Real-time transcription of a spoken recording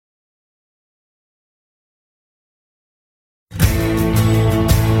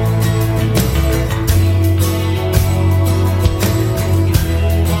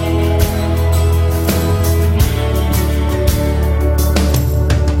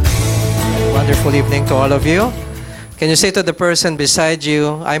wonderful evening to all of you. Can you say to the person beside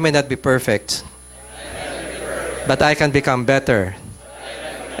you, I may not be perfect, but I can become better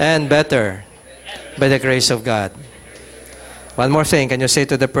and better by the grace of God. One more thing, can you say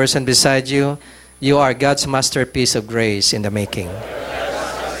to the person beside you, you are God's masterpiece of grace in the making.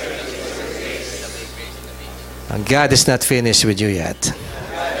 And God is not finished with you yet.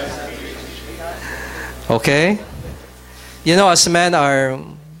 Okay? You know, as men, our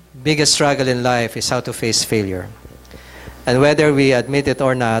biggest struggle in life is how to face failure. And whether we admit it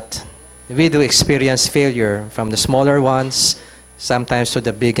or not, we do experience failure, from the smaller ones, sometimes to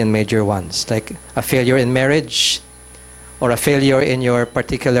the big and major ones, like a failure in marriage or a failure in your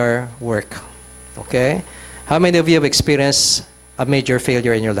particular work. Okay? How many of you have experienced a major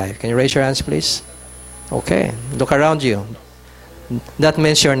failure in your life? Can you raise your hands, please? Okay. Look around you. That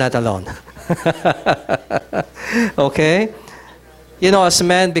means you're not alone. Okay? You know, as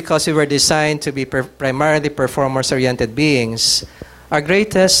men, because we were designed to be primarily performance-oriented beings, our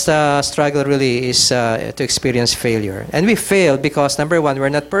greatest struggle really is to experience failure. And we fail because, number one, we're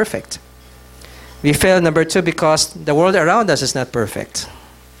not perfect. We fail, number two, because the world around us is not perfect.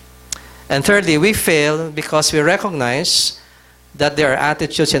 And thirdly, we fail because we recognize that there are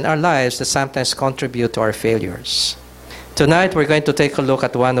attitudes in our lives that sometimes contribute to our failures. Tonight, we're going to take a look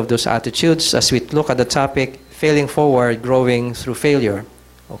at one of those attitudes as we look at the topic, failing forward, growing through failure.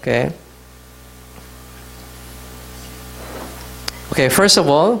 Okay? Okay, first of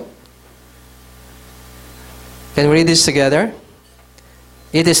all, can we read this together?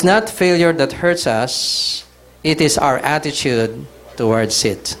 It is not failure that hurts us, it is our attitude towards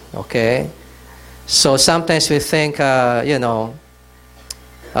it. Okay? So sometimes we think, the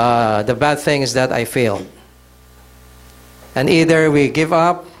bad thing is that I failed. And either we give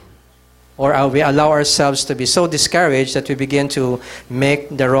up or we allow ourselves to be so discouraged that we begin to make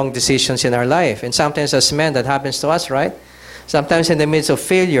the wrong decisions in our life. And sometimes as men, that happens to us, right? Sometimes in the midst of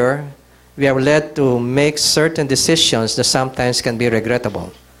failure, we are led to make certain decisions that sometimes can be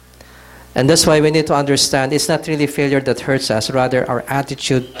regrettable. And that's why we need to understand it's not really failure that hurts us, rather our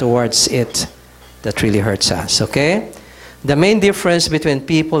attitude towards it that really hurts us, okay? The main difference between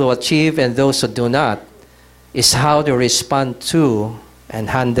people who achieve and those who do not is how they respond to and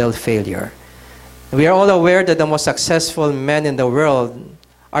handle failure. We are all aware that the most successful men in the world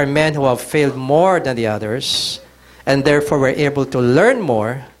are men who have failed more than the others, and therefore were able to learn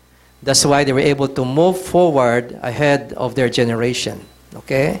more. That's why they were able to move forward ahead of their generation.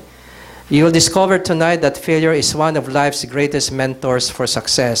 Okay? You will discover tonight that failure is one of life's greatest mentors for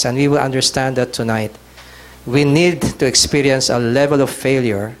success, and we will understand that tonight. We need to experience a level of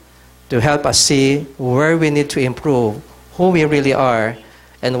failure to help us see where we need to improve, who we really are,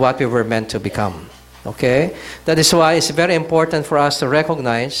 and what we were meant to become. Okay? That is why it's very important for us to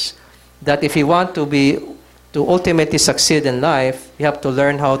recognize that if we want to ultimately succeed in life, we have to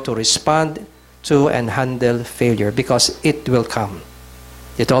learn how to respond to and handle failure, because it will come.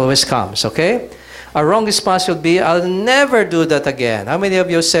 It always comes, okay? A wrong response will be, I'll never do that again. How many of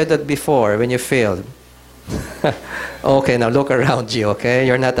you said that before when you failed? Okay, now look around you, okay?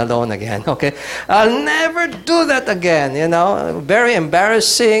 You're not alone again, okay? I'll never do that again, Very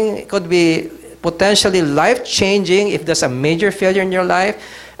embarrassing. It could be potentially life-changing if there's a major failure in your life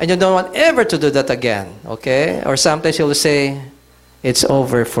and you don't want ever to do that again, okay? Or sometimes you'll say, it's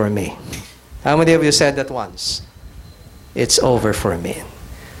over for me. How many of you said that once? It's over for me.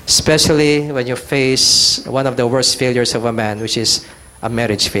 Especially when you face one of the worst failures of a man, which is a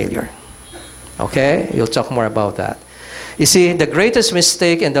marriage failure. Okay? You'll talk more about that. You see, the greatest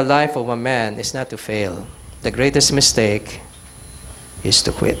mistake in the life of a man is not to fail. The greatest mistake is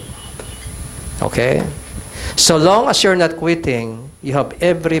to quit. Okay? So long as you're not quitting, you have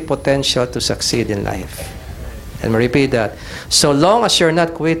every potential to succeed in life. And we repeat that. So long as you're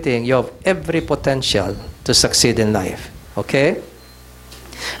not quitting, you have every potential to succeed in life. Okay?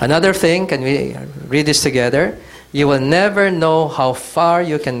 Another thing, can we read this together? You will never know how far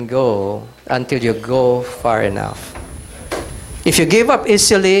you can go until you go far enough. If you give up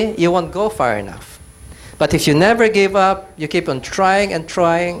easily, you won't go far enough. But if you never give up, you keep on trying and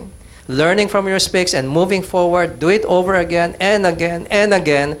trying, learning from your mistakes and moving forward, do it over again and again and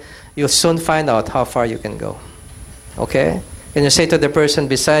again, you'll soon find out how far you can go. Okay? Can you say to the person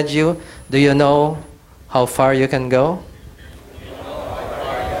beside you, do you know how far you can go?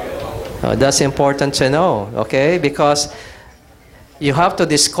 That's important to know, okay? Because you have to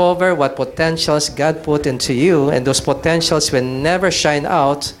discover what potentials God put into you, and those potentials will never shine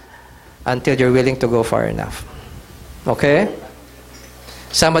out until you're willing to go far enough. Okay?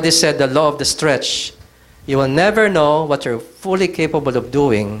 Somebody said the law of the stretch. You will never know what you're fully capable of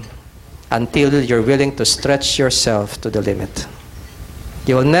doing until you're willing to stretch yourself to the limit.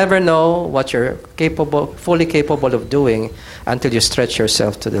 You will never know what you're fully capable of doing until you stretch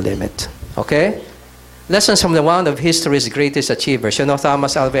yourself to the limit. Okay? Lessons from one of history's greatest achievers. You know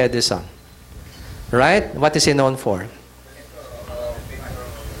Thomas Alva Edison, right? What is he known for?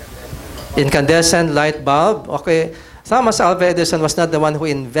 Incandescent light bulb. Okay, Thomas Alva Edison was not the one who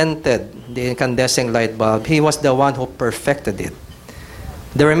invented the incandescent light bulb. He was the one who perfected it.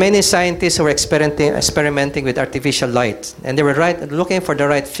 There were many scientists who were experimenting with artificial light, and they were looking for the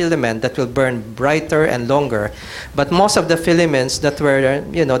right filament that will burn brighter and longer. But most of the filaments that were,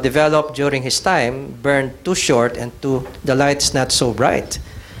 developed during his time burned too short and the light's not so bright.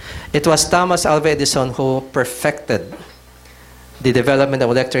 It was Thomas Alva Edison who perfected the development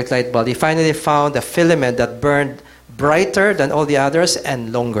of electric light bulb. He finally found a filament that burned brighter than all the others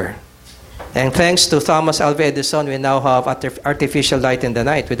and longer. And thanks to Thomas Alva Edison, we now have artificial light in the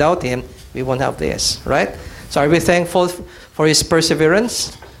night. Without him, we won't have this, right? So are we thankful for his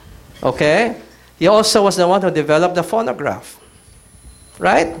perseverance? Okay. He also was the one who developed the phonograph,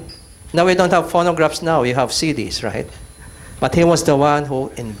 right? Now we don't have phonographs now. We have CDs, right? But he was the one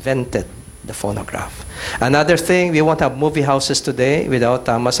who invented the phonograph. Another thing, we won't have movie houses today without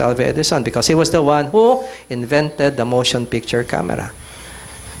Thomas Alva Edison because he was the one who invented the motion picture camera.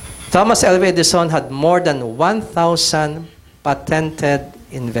 Thomas Alva Edison had more than 1,000 patented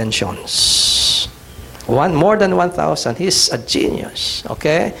inventions. More than 1,000. He's a genius,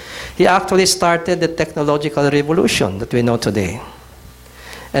 okay? He actually started the technological revolution that we know today.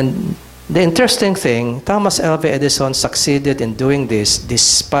 And the interesting thing, Thomas Alva Edison succeeded in doing this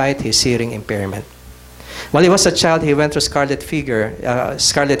despite his hearing impairment. While he was a child, he went through scarlet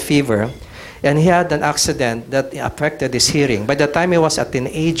fever, and he had an accident that affected his hearing. By the time he was a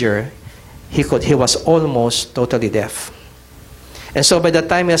teenager, he was almost totally deaf. And so by the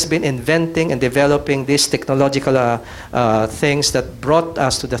time he has been inventing and developing these technological things that brought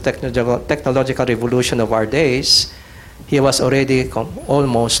us to the technological revolution of our days, he was already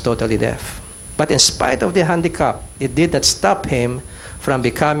almost totally deaf. But in spite of the handicap, it did not stop him from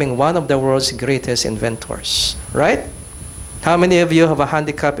becoming one of the world's greatest inventors, right? How many of you have a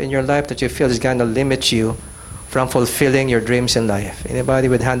handicap in your life that you feel is going to limit you from fulfilling your dreams in life? Anybody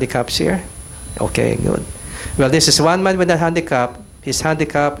with handicaps here? Okay, good. Well, this is one man with a handicap. His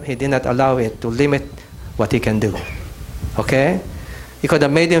handicap, he did not allow it to limit what he can do. Okay? You could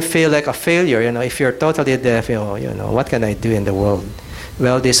have made him feel like a failure. If you're totally deaf, what can I do in the world?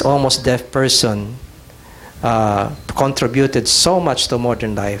 Well, this almost deaf person contributed so much to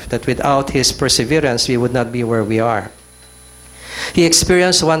modern life that without his perseverance, we would not be where we are. He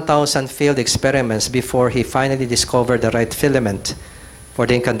experienced 1,000 failed experiments before he finally discovered the right filament for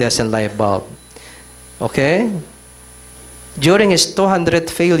the incandescent light bulb. Okay? During his 200th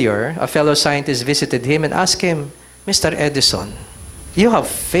failure, a fellow scientist visited him and asked him, Mr. Edison, you have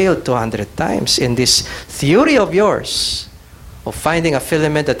failed 200 times in this theory of yours of finding a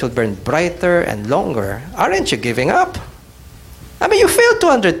filament that will burn brighter and longer. Aren't you giving up? I mean, you failed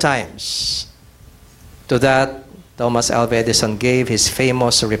 200 times. To that, Thomas Alva Edison gave his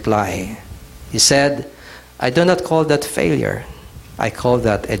famous reply. He said, I do not call that failure. I call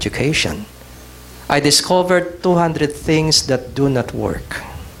that education. I discovered 200 things that do not work.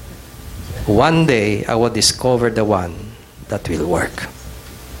 One day, I will discover the one that will work.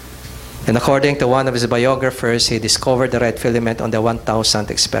 And according to one of his biographers, he discovered the right filament on the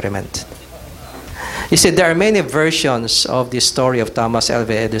 1,000th experiment. You see, there are many versions of the story of Thomas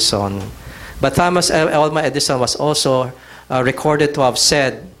Alva Edison. But Thomas Alva Edison was also recorded to have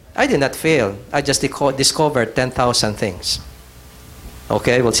said, I did not fail. I just discovered 10,000 things.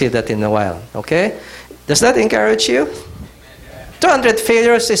 Okay, we'll see that in a while. Okay? Does that encourage you? 200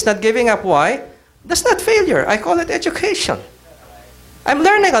 failures is not giving up. Why? That's not failure. I call it education. I'm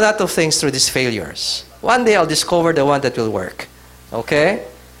learning a lot of things through these failures. One day I'll discover the one that will work. Okay?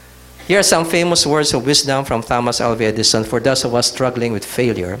 Here are some famous words of wisdom from Thomas Alva Edison for those of us struggling with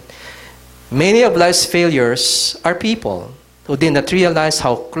failure. Many of life's failures are people who did not realize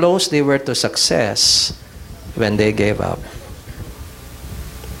how close they were to success when they gave up.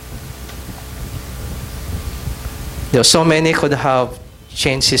 So many could have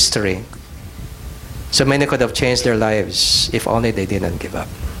changed history. So many could have changed their lives if only they didn't give up.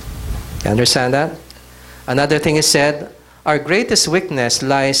 You understand that? Another thing is said, our greatest weakness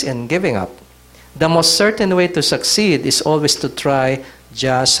lies in giving up. The most certain way to succeed is always to try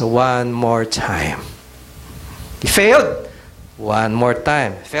just one more time. You failed? One more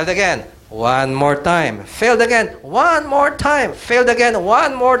time. Failed again? One more time. Failed again? One more time. Failed again?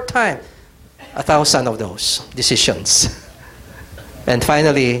 One more time. 1,000 of those decisions. And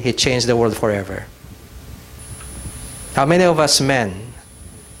finally, he changed the world forever. How many of us men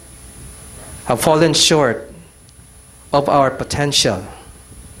have fallen short of our potential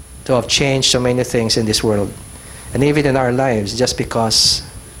to have changed so many things in this world and even in our lives just because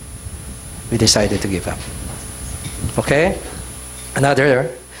we decided to give up? Okay?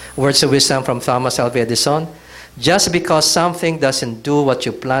 Another words of wisdom from Thomas Alva Edison. Just because something doesn't do what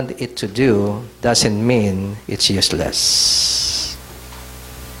you planned it to do doesn't mean it's useless.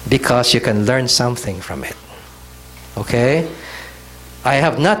 Because you can learn something from it. Okay? I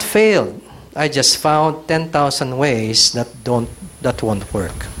have not failed. I just found 10,000 ways that won't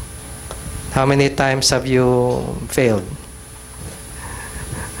work. How many times have you failed?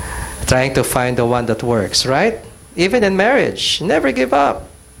 Trying to find the one that works, right? Even in marriage, never give up.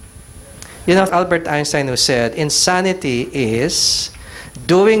 You know Albert Einstein, who said, insanity is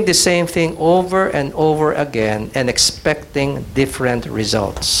doing the same thing over and over again and expecting different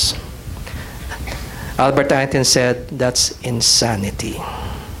results. Albert Einstein said, that's insanity.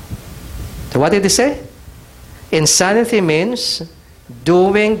 So what did he say? Insanity means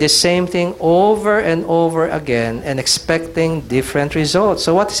doing the same thing over and over again and expecting different results.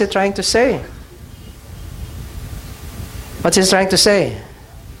 So what is he trying to say? What's he trying to say?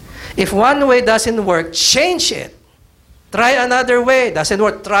 If one way doesn't work, change it. Try another way. Doesn't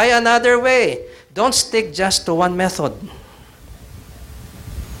work, try another way. Don't stick just to one method.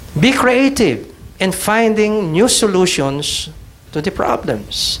 Be creative in finding new solutions to the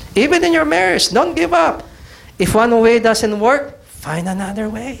problems. Even in your marriage, don't give up. If one way doesn't work, find another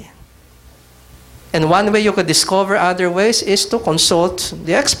way. And one way you could discover other ways is to consult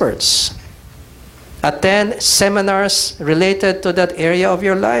the experts. Attend seminars related to that area of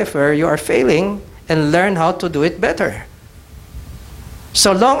your life where you are failing and learn how to do it better.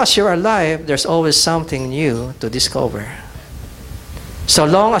 So long as you're alive, there's always something new to discover. So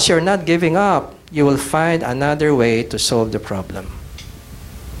long as you're not giving up, you will find another way to solve the problem.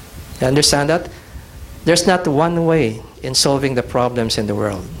 You understand that? There's not one way in solving the problems in the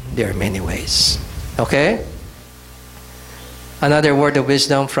world. There are many ways. Okay? Another word of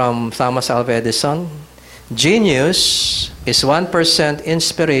wisdom from Thomas Alva Edison. Genius is 1%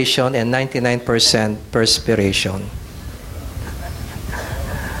 inspiration and 99% perspiration.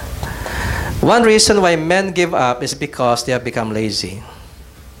 One reason why men give up is because they have become lazy.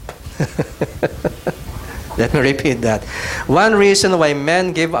 Let me repeat that. One reason why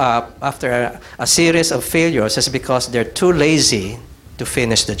men give up after a series of failures is because they're too lazy to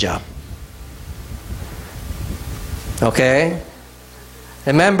finish the job. Okay?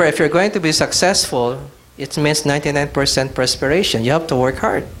 Remember, if you're going to be successful, it means 99% perspiration. You have to work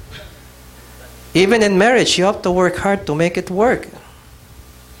hard. Even in marriage, you have to work hard to make it work.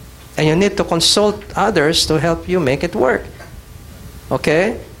 And you need to consult others to help you make it work.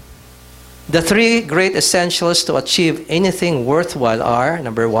 Okay? The three great essentials to achieve anything worthwhile are,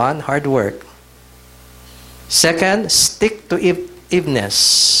 number one, hard work. Second, stick to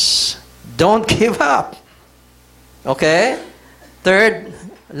iveness. Don't give up. Okay? Third,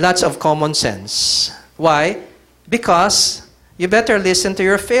 lots of common sense. Why? Because you better listen to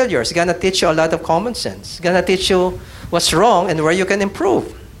your failures. It's going to teach you a lot of common sense. It's going to teach you what's wrong and where you can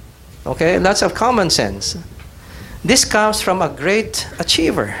improve. Okay? Lots of common sense. This comes from a great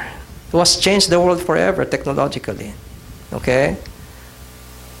achiever who has changed the world forever technologically. Okay?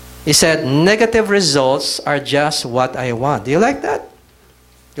 He said, negative results are just what I want. Do you like that?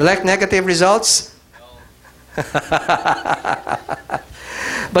 You like negative results? No.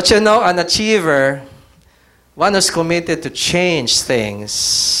 But you know, an achiever, one who's committed to change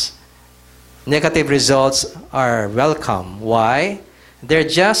things, negative results are welcome. Why? They're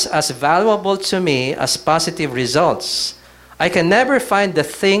just as valuable to me as positive results. I can never find the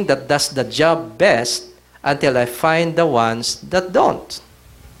thing that does the job best until I find the ones that don't.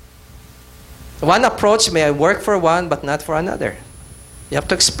 One approach may work for one, but not for another. You have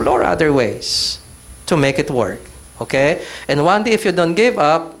to explore other ways to make it work. Okay? And one day, if you don't give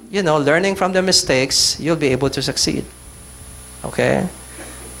up, you know, learning from the mistakes, you'll be able to succeed. Okay?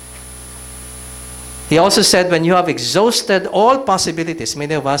 He also said, when you have exhausted all possibilities,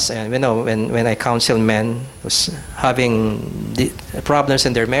 many of us, you know, when I counsel men who's having problems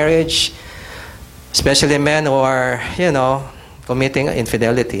in their marriage, especially men who are, you know, committing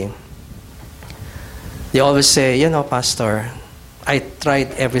infidelity, they always say, you know, Pastor, I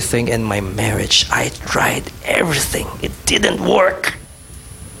tried everything in my marriage. I tried everything. It didn't work.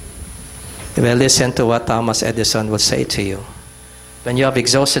 Well, listen to what Thomas Edison will say to you. When you have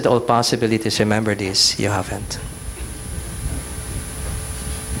exhausted all possibilities, remember this, you haven't.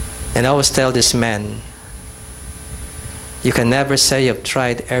 And I always tell this man, You can never say you've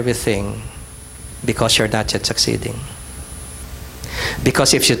tried everything because you're not yet succeeding.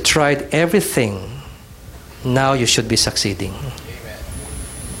 Because if you tried everything, now you should be succeeding. Amen.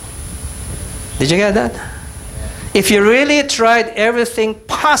 Did you get that? If you really tried everything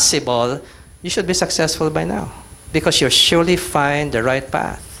possible, you should be successful by now. Because you'll surely find the right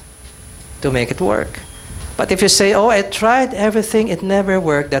path to make it work. But if you say, oh, I tried everything, it never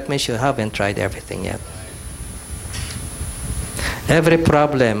worked, that means you haven't tried everything yet. Every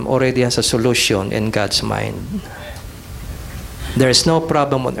problem already has a solution in God's mind. There is no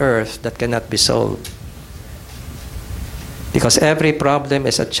problem on earth that cannot be solved. Because every problem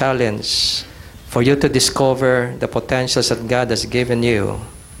is a challenge for you to discover the potentials that God has given you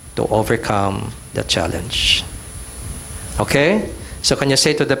to overcome the challenge. Okay? So can you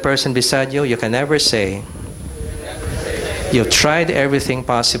say to the person beside you, you can never say, you've tried everything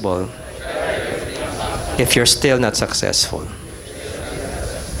possible if you're still not successful.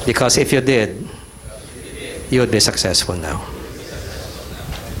 Because if you did, you would be successful now.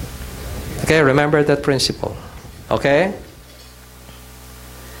 Okay, remember that principle. Okay?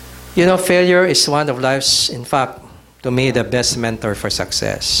 You know, failure is one of life's, in fact, to me, the best mentor for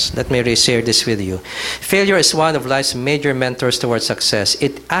success. Let me share this with you. Failure is one of life's major mentors towards success.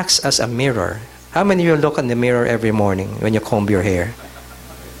 It acts as a mirror. How many of you look in the mirror every morning when you comb your hair?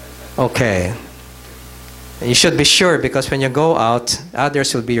 Okay. You should be sure, because when you go out,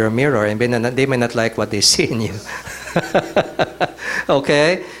 others will be your mirror and they may not like what they see in you.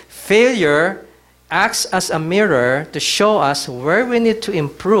 Okay? Failure acts as a mirror to show us where we need to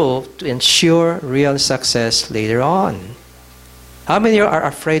improve to ensure real success later on. How many of you are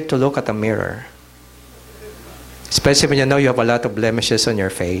afraid to look at a mirror? Especially when you know you have a lot of blemishes on your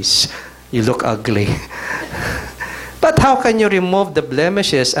face. You look ugly. But how can you remove the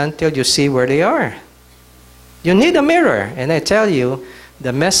blemishes until you see where they are? You need a mirror. And I tell you,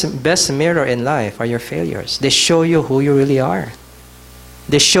 the best mirror in life are your failures. They show you who you really are.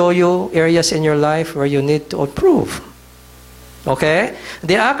 They show you areas in your life where you need to improve. Okay?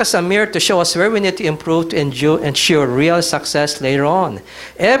 They act as a mirror to show us where we need to improve to ensure real success later on.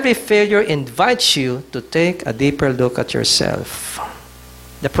 Every failure invites you to take a deeper look at yourself.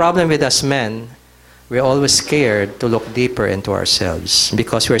 The problem with us men, we're always scared to look deeper into ourselves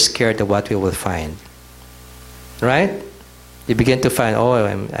because we're scared of what we will find. Right? You begin to find, oh,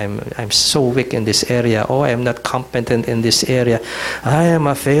 I'm so weak in this area. Oh, I'm not competent in this area. I am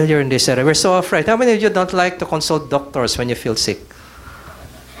a failure in this area. We're so afraid. How many of you don't like to consult doctors when you feel sick?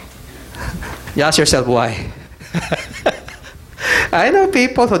 You ask yourself why. I know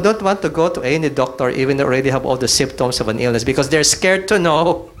people who don't want to go to any doctor even though they already have all the symptoms of an illness because they're scared to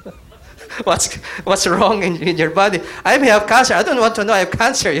know what's wrong in your body. I may have cancer. I don't want to know I have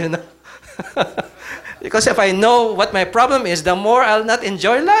cancer, you know. Because if I know what my problem is, the more I'll not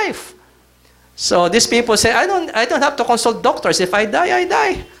enjoy life. So these people say, I don't have to consult doctors. If I die, I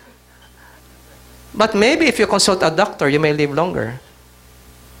die. But maybe if you consult a doctor, you may live longer.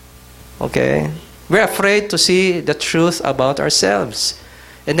 Okay? We're afraid to see the truth about ourselves.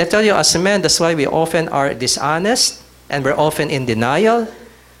 And I tell you, as men, that's why we often are dishonest and we're often in denial.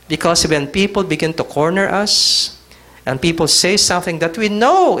 Because when people begin to corner us, and people say something that we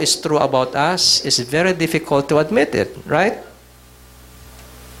know is true about us, it's very difficult to admit it, right?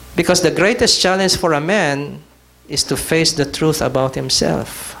 Because the greatest challenge for a man is to face the truth about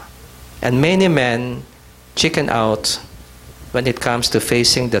himself. And many men chicken out when it comes to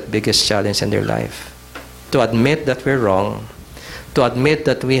facing that biggest challenge in their life. To admit that we're wrong, to admit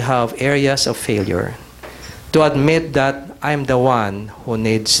that we have areas of failure, to admit that I'm the one who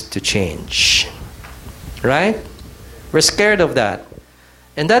needs to change. Right? We're scared of that.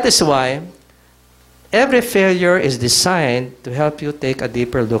 And that is why every failure is designed to help you take a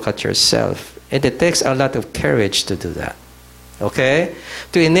deeper look at yourself. And it takes a lot of courage to do that. Okay?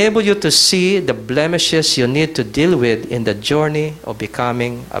 To enable you to see the blemishes you need to deal with in the journey of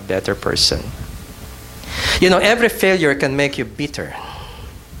becoming a better person. You know, every failure can make you bitter.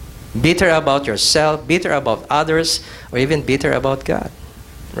 Bitter about yourself, bitter about others, or even bitter about God.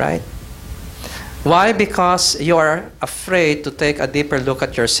 Right? Why? Because you are afraid to take a deeper look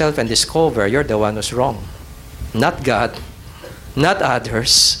at yourself and discover you're the one who's wrong. Not God, not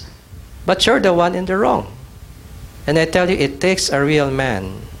others, but you're the one in the wrong. And I tell you, it takes a real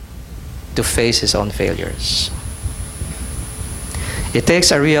man to face his own failures. It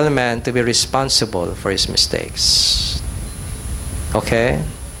takes a real man to be responsible for his mistakes. Okay?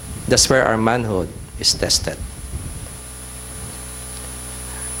 That's where our manhood is tested.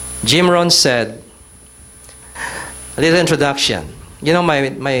 Jim Rohn said, a little introduction. You know,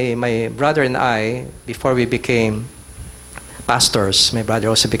 my brother and I, before we became pastors. My brother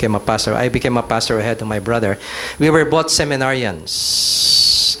also became a pastor. I became a pastor ahead of my brother. We were both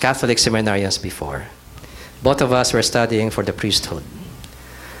seminarians, Catholic seminarians before. Both of us were studying for the priesthood.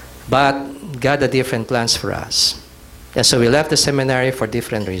 But God had different plans for us. And so we left the seminary for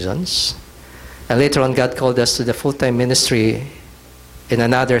different reasons. And later on, God called us to the full-time ministry in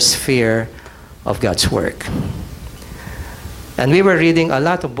another sphere of God's work. And we were reading a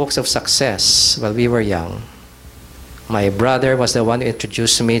lot of books of success while we were young. My brother was the one who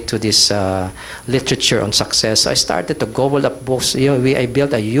introduced me to this literature on success. I started to gobble up books. I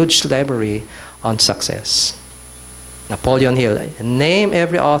built a huge library on success. Napoleon Hill. Name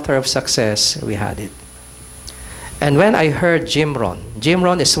every author of success, we had it. And when I heard Jim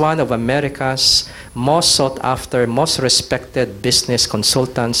Rohn is one of America's most sought after, most respected business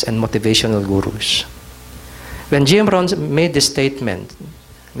consultants and motivational gurus. When Jim Rohn made this statement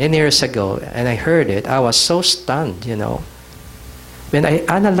many years ago, and I heard it, I was so stunned, When I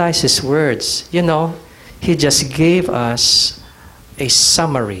analyzed his words, he just gave us a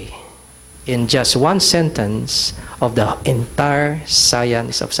summary in just one sentence of the entire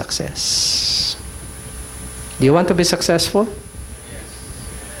science of success. Do you want to be successful?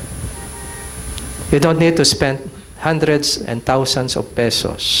 You don't need to spend hundreds and thousands of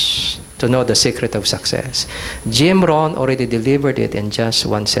pesos to know the secret of success. Jim Rohn already delivered it in just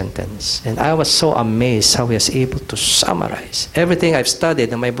one sentence. And I was so amazed how he was able to summarize everything I've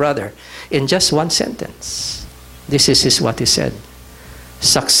studied and my brother in just one sentence. This is what he said.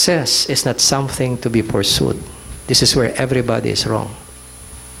 Success is not something to be pursued. This is where everybody is wrong.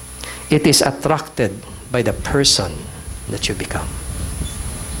 It is attracted by the person that you become.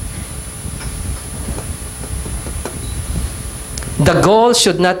 The goal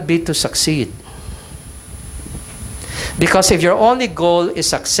should not be to succeed. Because if your only goal is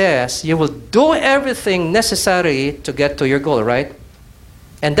success, you will do everything necessary to get to your goal, right?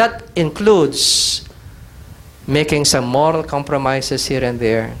 And that includes making some moral compromises here and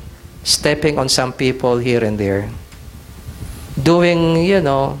there, stepping on some people here and there, doing,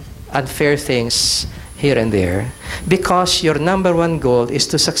 unfair things here and there, because your number one goal is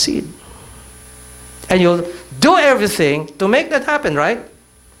to succeed. And you'll do everything to make that happen, right?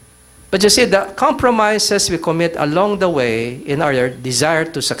 But you see, the compromises we commit along the way in our desire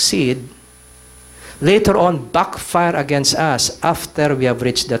to succeed later on backfire against us after we have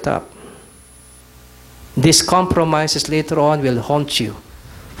reached the top. These compromises later on will haunt you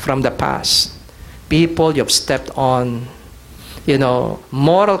from the past. People you've stepped on,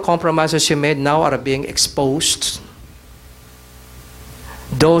 moral compromises you made now are being exposed.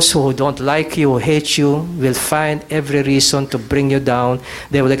 Those who don't like you, who hate you, will find every reason to bring you down.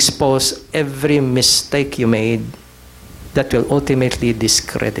 They will expose every mistake you made that will ultimately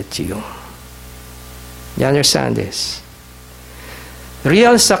discredit you. You understand this?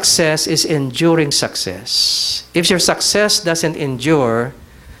 Real success is enduring success. If your success doesn't endure,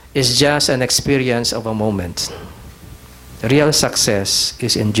 it's just an experience of a moment. Real success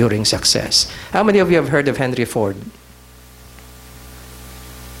is enduring success. How many of you have heard of Henry Ford?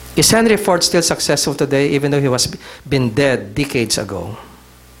 Is Henry Ford still successful today, even though he was been dead decades ago?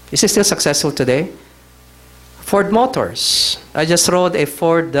 Is he still successful today? Ford Motors. I just rode a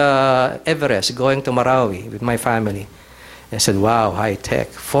Ford Everest going to Marawi with my family. I said, wow, high tech.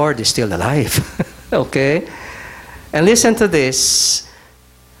 Ford is still alive. Okay? And listen to this.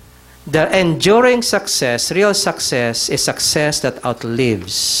 The enduring success, real success, is success that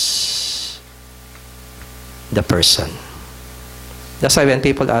outlives the person. That's why when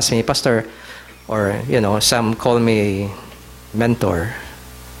people ask me, Pastor, or, some call me mentor,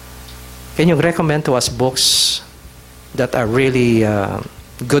 can you recommend to us books that are really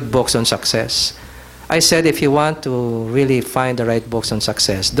good books on success? I said, if you want to really find the right books on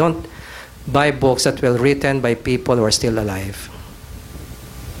success, don't buy books that were written by people who are still alive.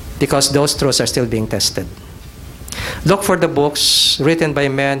 Because those truths are still being tested. Look for the books written by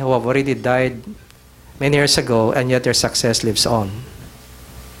men who have already died many years ago, and yet their success lives on.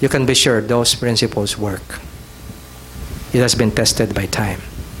 You can be sure those principles work. It has been tested by time.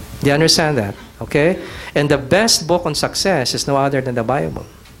 Do you understand that? Okay? And the best book on success is no other than the Bible.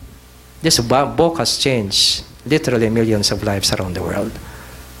 This book has changed literally millions of lives around the world.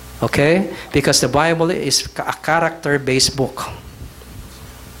 Okay? Because the Bible is a character-based book.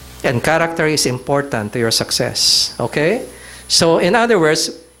 And character is important to your success. Okay? So, in other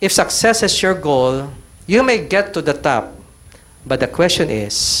words, if success is your goal, you may get to the top. But the question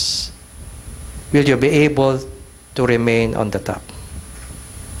is, will you be able to remain on the top?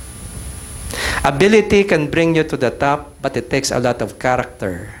 Ability can bring you to the top, but it takes a lot of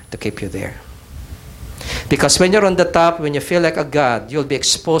character to keep you there. Because when you're on the top, when you feel like a god, you'll be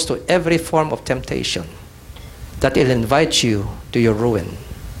exposed to every form of temptation that will invite you to your ruin.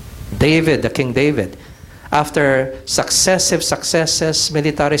 David, the King David, after successive successes,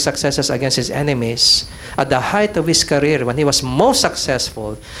 military successes against his enemies, at the height of his career, when he was most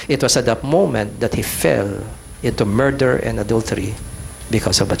successful, it was at that moment that he fell into murder and adultery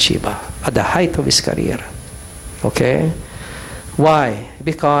because of Bathsheba. At the height of his career. Okay? Why?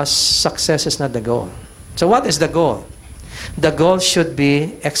 Because success is not the goal. So what is the goal? The goal should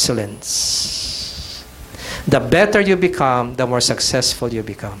be excellence. The better you become, the more successful you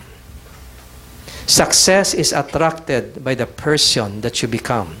become. Success is attracted by the person that you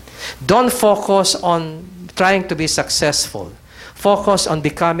become. Don't focus on trying to be successful. Focus on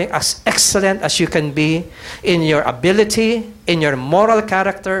becoming as excellent as you can be in your ability, in your moral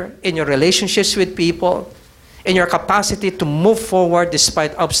character, in your relationships with people, in your capacity to move forward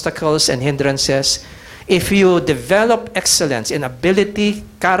despite obstacles and hindrances. If you develop excellence in ability,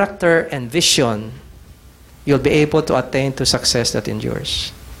 character, and vision, you'll be able to attain to success that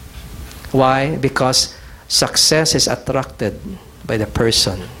endures. Why? Because success is attracted by the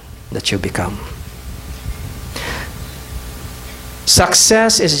person that you become.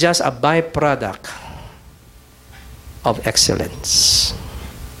 Success is just a byproduct of excellence.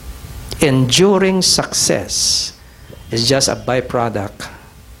 Enduring success is just a byproduct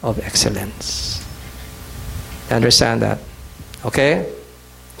of excellence. You understand that? Okay?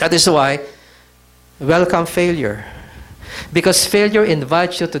 That is why welcome failure. Because failure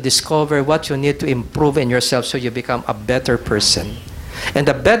invites you to discover what you need to improve in yourself so you become a better person. And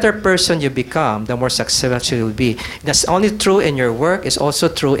the better person you become, the more successful you will be. That's only true in your work, it's also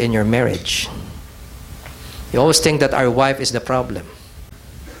true in your marriage. You always think that our wife is the problem.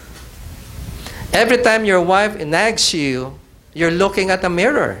 Every time your wife nags you, you're looking at a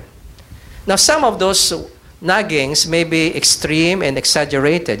mirror. Now, some of those naggings may be extreme and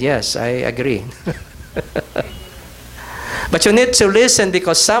exaggerated. Yes, I agree. But you need to listen,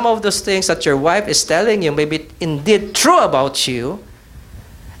 because some of those things that your wife is telling you may be indeed true about you.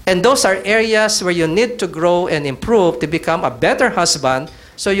 And those are areas where you need to grow and improve to become a better husband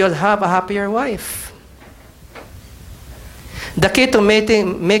so you'll have a happier wife. The key to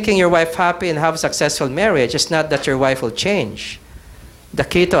making your wife happy and have a successful marriage is not that your wife will change. The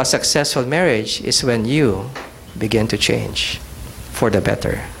key to a successful marriage is when you begin to change for the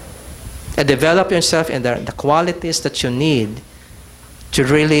better. And develop yourself in the qualities that you need to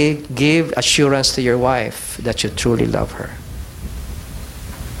really give assurance to your wife that you truly love her.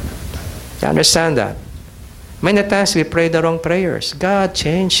 You understand that? Many times we pray the wrong prayers. God,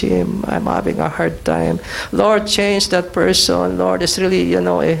 change him. I'm having a hard time. Lord, change that person. Lord, it's really,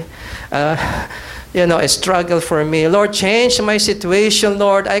 a struggle for me. Lord, change my situation.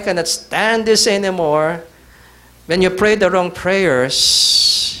 Lord, I cannot stand this anymore. When you pray the wrong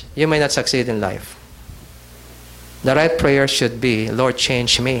prayers, you may not succeed in life. The right prayer should be, Lord,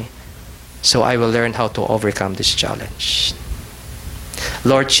 change me so I will learn how to overcome this challenge.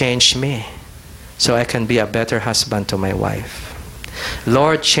 Lord, change me so I can be a better husband to my wife.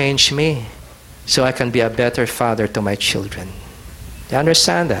 Lord, change me so I can be a better father to my children. You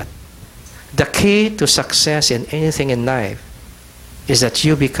understand that? The key to success in anything in life is that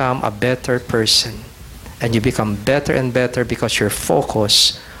you become a better person. And you become better and better because you're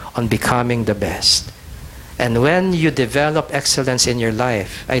focused on becoming the best. And when you develop excellence in your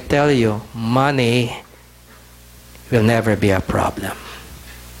life, I tell you, money will never be a problem.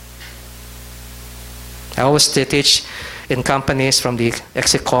 I always teach in companies from the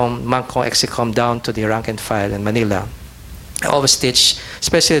Execom, Mangkong Execom down to the rank and file in Manila. I always teach,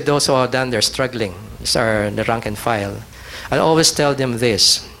 especially those who are done, they're struggling, these are the rank and file. I always tell them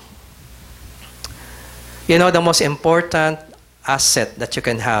this. You know, the most important asset that you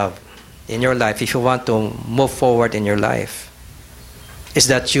can have in your life if you want to move forward in your life is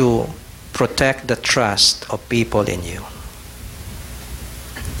that you protect the trust of people in you.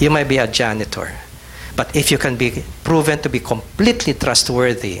 You might be a janitor, but if you can be proven to be completely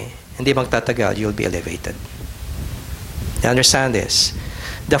trustworthy, hindi magtatagal, you'll be elevated. You understand this?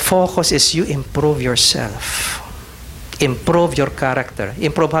 The focus is you improve yourself. Improve your character.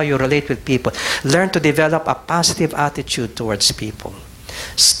 Improve how you relate with people. Learn to develop a positive attitude towards people.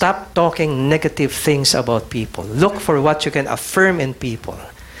 Stop talking negative things about people. Look for what you can affirm in people.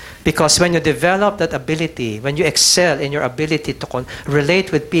 Because when you develop that ability, when you excel in your ability to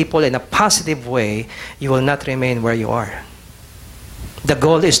relate with people in a positive way, you will not remain where you are. The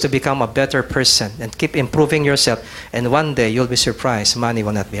goal is to become a better person and keep improving yourself. And one day you'll be surprised, money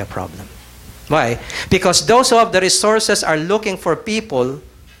will not be a problem. Why? Because those who have the resources are looking for people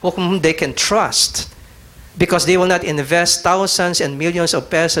whom they can trust. Because they will not invest thousands and millions of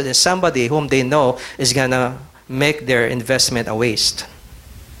pesos in somebody whom they know is going to make their investment a waste.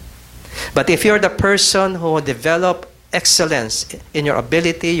 But if you're the person who will develop excellence in your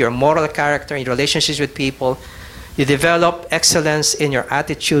ability, your moral character, in relationships with people, you develop excellence in your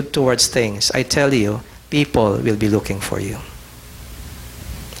attitude towards things, I tell you, people will be looking for you.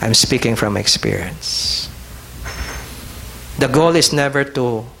 I'm speaking from experience. The goal is never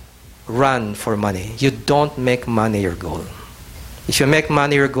to run for money. You don't make money your goal. If you make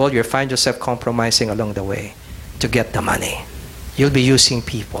money your goal, you'll find yourself compromising along the way to get the money. You'll be using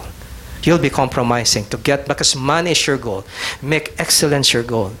people. You'll be compromising to get, because money is your goal. Make excellence your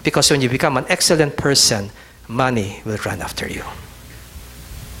goal. Because when you become an excellent person, money will run after you.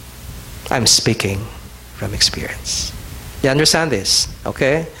 I'm speaking from experience. You understand this?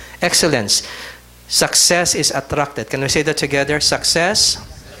 Okay? Excellence. Success is attracted. Can we say that together? Success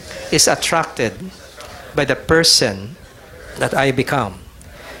is attracted by the person that I become.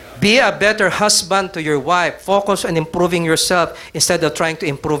 Be a better husband to your wife. Focus on improving yourself instead of trying to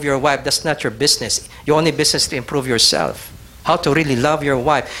improve your wife. That's not your business. Your only business is to improve yourself. How to really love your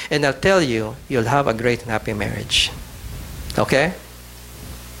wife. And I'll tell you, you'll have a great and happy marriage. Okay?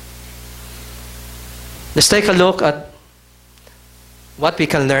 Let's take a look at what we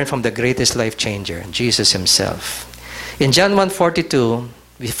can learn from the greatest life changer, Jesus himself. In John 1:42,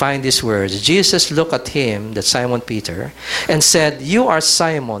 we find these words. Jesus looked at him, that's Simon Peter, and said, "You are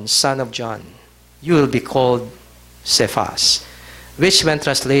Simon, son of John. You will be called Cephas," which when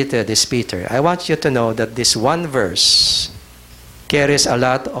translated is Peter. I want you to know that this one verse carries a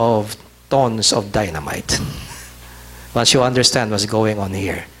lot of tons of dynamite. Once you understand what's going on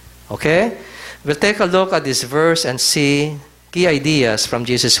here. Okay? We'll take a look at this verse and see key ideas from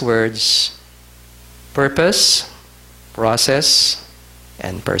Jesus' words. Purpose, process,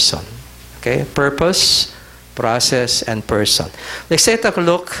 and person. Okay? Purpose, process, and person. Let's take a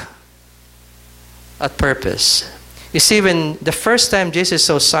look at purpose. You see, when the first time Jesus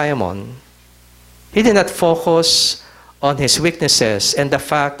saw Simon, he did not focus on his weaknesses and the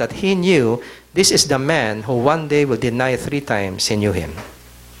fact that he knew this is the man who one day will deny 3 times he knew him.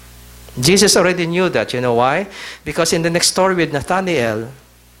 Jesus already knew that. You know why? Because in the next story with Nathanael,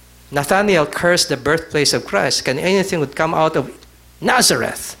 Nathanael cursed the birthplace of Christ. Can anything would come out of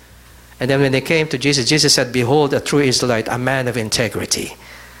Nazareth? And then when they came to Jesus, Jesus said, "Behold, a true Israelite, a man of integrity."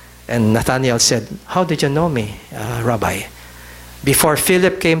 And Nathanael said, "How did you know me, Rabbi? Before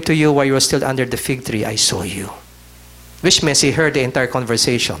Philip came to you while you were still under the fig tree, I saw you." Which means he heard the entire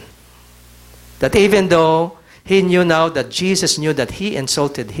conversation. That even though he knew now that Jesus knew that he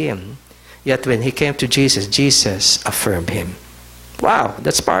insulted him, yet when he came to Jesus, Jesus affirmed him. Wow,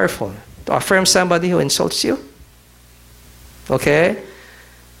 that's powerful. To affirm somebody who insults you. Okay?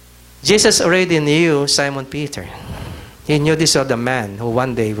 Jesus already knew Simon Peter. He knew this was the man who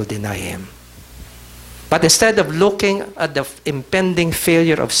one day will deny him. But instead of looking at the impending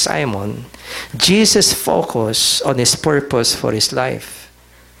failure of Simon, Jesus focused on his purpose for his life.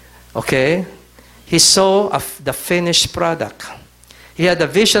 Okay? He saw the finished product. He had a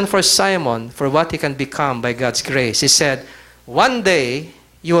vision for Simon for what he can become by God's grace. He said, "One day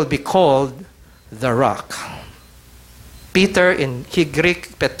you will be called the rock." Peter in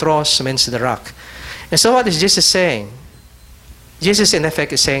Greek, Petros means the rock. And so what is Jesus saying? Jesus in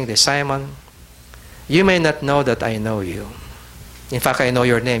effect is saying this, "Simon, you may not know that I know you. In fact, I know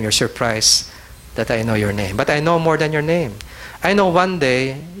your name. You're surprised that I know your name. But I know more than your name. I know one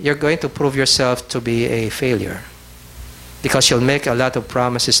day you're going to prove yourself to be a failure because you'll make a lot of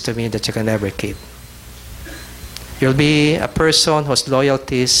promises to me that you can never keep. You'll be a person whose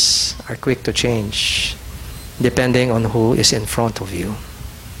loyalties are quick to change depending on who is in front of you.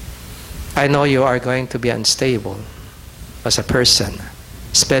 I know you are going to be unstable as a person,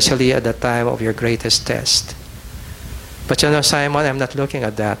 especially at the time of your greatest test. But you know, Simon, I'm not looking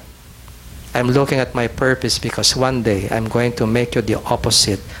at that. I'm looking at my purpose because one day I'm going to make you the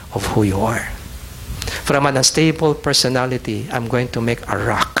opposite of who you are. From an unstable personality, I'm going to make a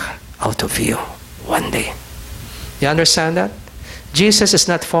rock out of you one day." You understand that? Jesus is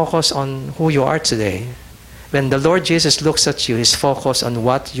not focused on who you are today. When the Lord Jesus looks at you, He's focused on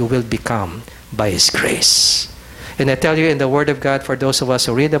what you will become by His grace. And I tell you in the Word of God, for those of us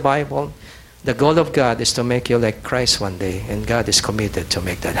who read the Bible, the goal of God is to make you like Christ one day, and God is committed to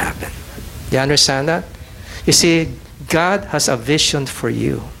make that happen. You understand that? You see, God has a vision for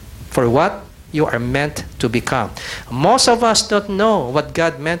you, for what you are meant to become. Most of us don't know what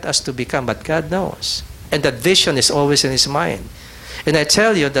God meant us to become, but God knows. And that vision is always in His mind. And I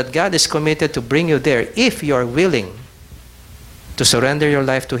tell you that God is committed to bring you there if you are willing to surrender your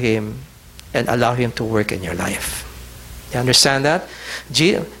life to Him and allow Him to work in your life. You understand that?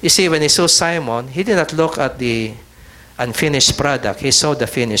 You see, when He saw Simon, He did not look at the unfinished product. He saw the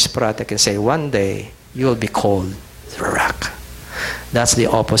finished product and say, one day you will be called the rock. That's the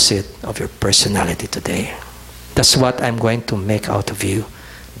opposite of your personality today. That's what I'm going to make out of you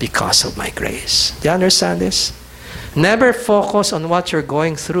because of my grace. Do you understand this? Never focus on what you're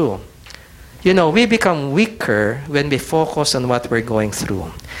going through. You know, we become weaker when we focus on what we're going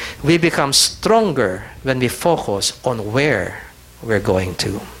through. We become stronger when we focus on where we're going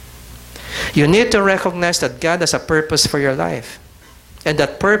to. You need to recognize that God has a purpose for your life. And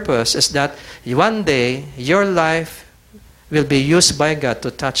that purpose is that one day your life will be used by God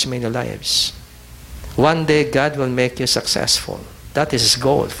to touch many lives. One day God will make you successful. That is His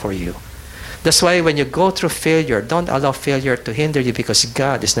goal for you. That's why when you go through failure, don't allow failure to hinder you, because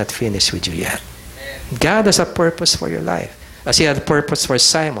God is not finished with you yet. God has a purpose for your life, as He had a purpose for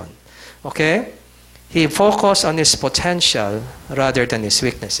Simon. Okay? He focused on his potential rather than his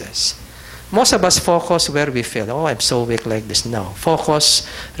weaknesses. Most of us focus where we feel, oh, I'm so weak like this. No. Focus,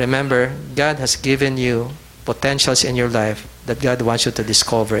 remember, God has given you potentials in your life that God wants you to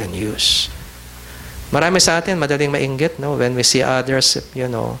discover and use. Marami sa atin, madaling mainggit, no? When we see others,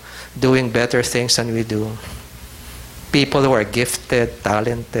 doing better things than we do. People who are gifted,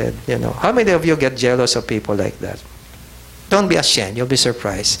 talented, How many of you get jealous of people like that? Don't be ashamed. You'll be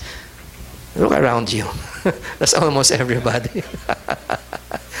surprised. Look around you. That's almost everybody.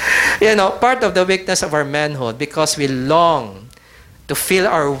 Part of the weakness of our manhood, because we long to feel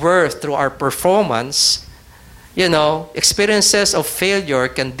our worth through our performance, experiences of failure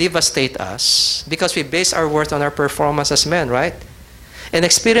can devastate us because we base our worth on our performance as men, right? An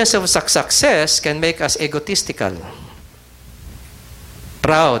experience of success can make us egotistical,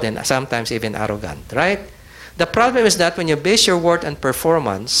 proud, and sometimes even arrogant, right? The problem is that when you base your worth on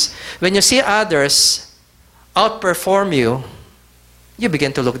performance, when you see others outperform you, you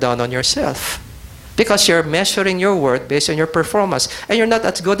begin to look down on yourself because you're measuring your worth based on your performance, and you're not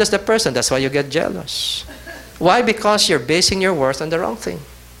as good as the person. That's why you get jealous. Why? Because you're basing your worth on the wrong thing.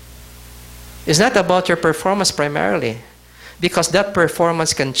 It's not about your performance primarily, because that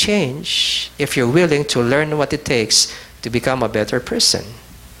performance can change if you're willing to learn what it takes to become a better person.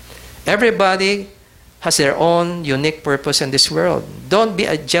 Everybody has their own unique purpose in this world. Don't be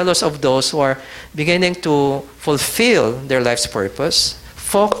jealous of those who are beginning to fulfill their life's purpose.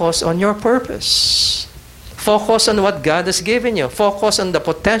 Focus on your purpose. Focus on what God has given you. Focus on the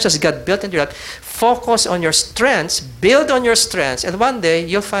potentials God built into your life. Focus on your strengths. Build on your strengths. And one day,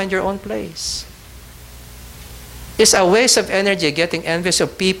 you'll find your own place. It's a waste of energy getting envious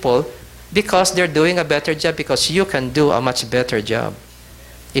of people because they're doing a better job, because you can do a much better job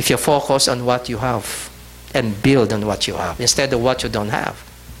if you focus on what you have and build on what you have instead of what you don't have.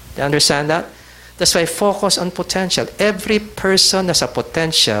 Do you understand that? That's why focus on potential. Every person has a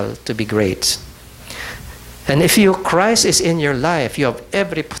potential to be great. And if Christ is in your life, you have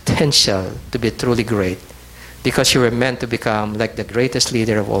every potential to be truly great, because you were meant to become like the greatest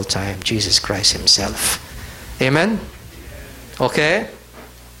leader of all time, Jesus Christ Himself. Amen? Okay?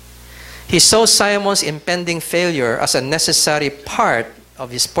 He saw Simon's impending failure as a necessary part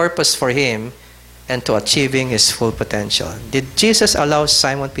of His purpose for him and to achieving his full potential. Did Jesus allow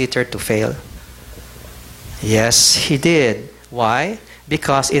Simon Peter to fail? Yes, He did. Why?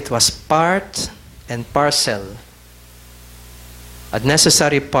 Because it was part and parcel, a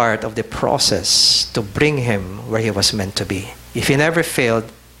necessary part of the process to bring him where he was meant to be. If he never failed,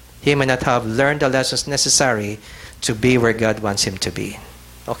 he may not have learned the lessons necessary to be where God wants him to be.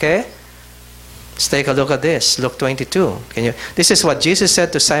 Okay? Let's take a look at this. Luke 22. This is what Jesus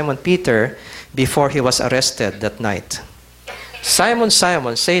said to Simon Peter before he was arrested that night. Simon,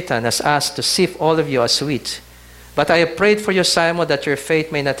 Simon, Satan has asked to sift all of you as wheat. But I have prayed for you, Simon, that your faith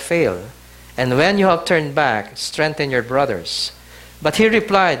may not fail. And when you have turned back, strengthen your brothers. But he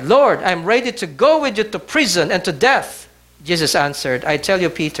replied, Lord, I am ready to go with you to prison and to death. Jesus answered, I tell you,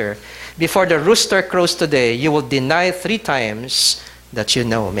 Peter, before the rooster crows today, you will deny 3 times that you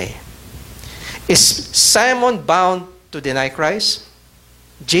know me. Is Simon bound to deny Christ?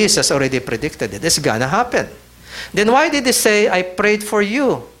 Jesus already predicted it. It's gonna happen. Then why did he say, I prayed for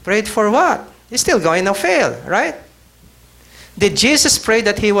you? Prayed for what? He's still going to fail, right? Did Jesus pray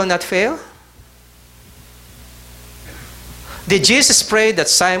that he will not fail? Did Jesus pray that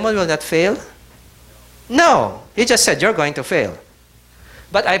Simon will not fail? No. He just said, you're going to fail.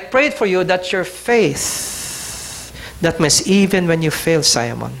 But I prayed for you that your faith, that means even when you fail,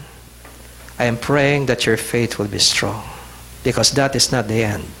 Simon, I am praying that your faith will be strong, because that is not the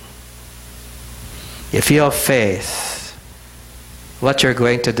end. If you have faith, what you're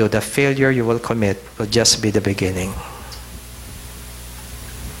going to do, the failure you will commit, will just be the beginning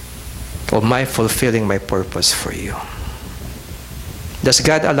of my fulfilling my purpose for you. Does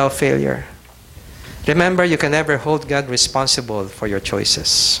God allow failure? Remember, you can never hold God responsible for your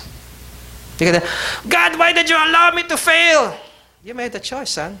choices. You can, God, why did you allow me to fail? You made the choice,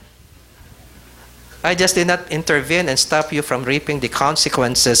 son. I just did not intervene and stop you from reaping the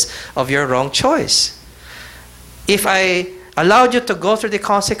consequences of your wrong choice. If I allowed you to go through the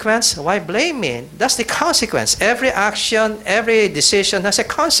consequence, why blame me? That's the consequence. Every action, every decision has a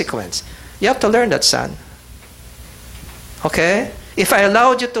consequence. You have to learn that, son. Okay? If I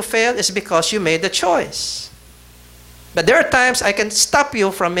allowed you to fail, it's because you made the choice. But there are times I can stop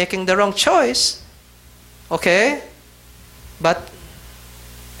you from making the wrong choice. Okay? But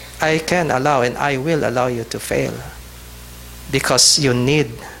I can allow and I will allow you to fail because you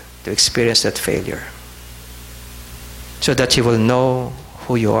need to experience that failure so that you will know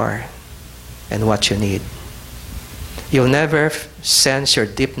who you are and what you need. You'll never sense your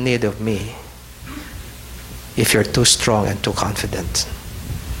deep need of me if you're too strong and too confident,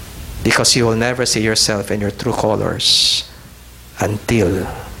 because you will never see yourself in your true colors until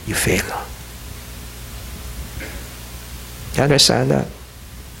you fail. You understand that?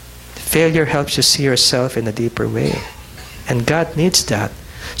 Failure helps you see yourself in a deeper way. And God needs that.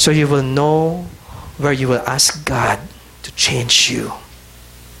 So you will know where you will ask God to change you.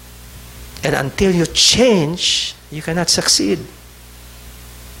 And until you change, you cannot succeed.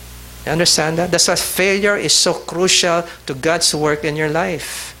 You understand that? That's why failure is so crucial to God's work in your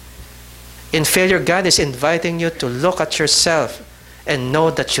life. In failure, God is inviting you to look at yourself and know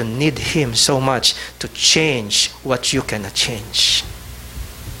that you need Him so much to change what you cannot change.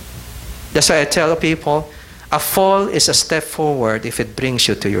 That's why I tell people, a fall is a step forward if it brings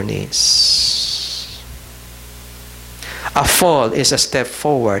you to your knees. A fall is a step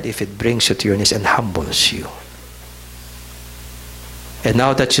forward if it brings you to your knees and humbles you. And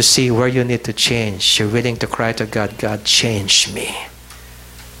now that you see where you need to change, you're willing to cry to God, God, change me.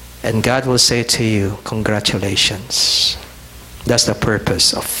 And God will say to you, congratulations. That's the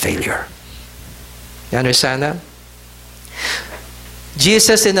purpose of failure. You understand that?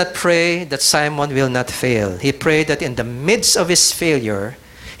 Jesus did not pray that Simon will not fail. He prayed that in the midst of his failure,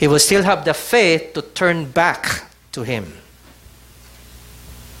 he will still have the faith to turn back to Him.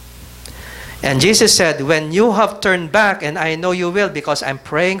 And Jesus said, when you have turned back, and I know you will because I'm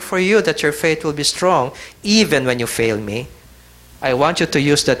praying for you that your faith will be strong, even when you fail me, I want you to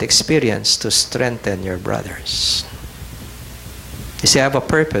use that experience to strengthen your brothers. You see, I have a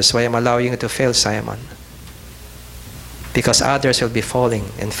purpose why I'm allowing you to fail, Simon. Because others will be falling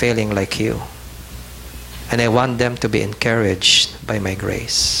and failing like you. And I want them to be encouraged by my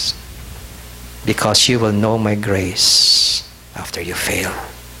grace. Because you will know my grace after you fail.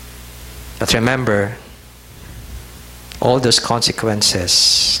 But remember, all those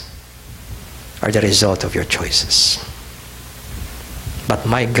consequences are the result of your choices. But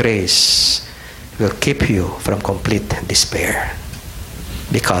my grace will keep you from complete despair.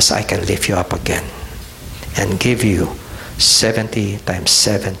 Because I can lift you up again and give you 70 times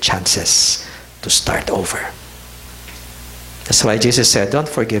 7 chances to start over. That's why Jesus said, don't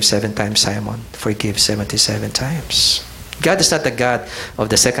forgive 7 times, Simon. Forgive 77 times. God is not the God of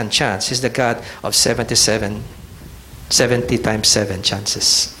the second chance. He's the God of 70 times 7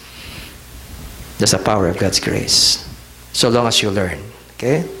 chances. That's the power of God's grace. So long as you learn.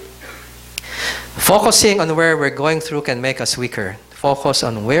 Okay? Focusing on where we're going through can make us weaker. Focus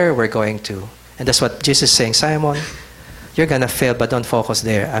on where we're going to. And that's what Jesus is saying, Simon, you're going to fail, but don't focus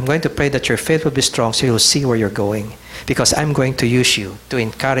there. I'm going to pray that your faith will be strong so you'll see where you're going. Because I'm going to use you to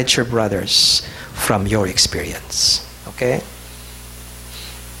encourage your brothers from your experience. Okay?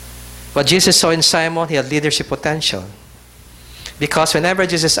 What Jesus saw in Simon, he had leadership potential. Because whenever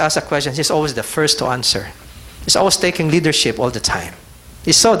Jesus asks a question, he's always the first to answer. He's always taking leadership all the time.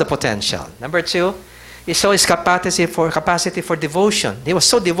 He saw the potential. Number 2, he saw his capacity for devotion. He was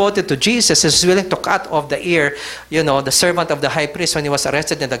so devoted to Jesus, he was willing to cut off the ear, the servant of the high priest when he was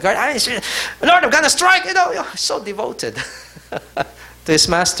arrested in the guard. Lord, I'm going to strike. So devoted to his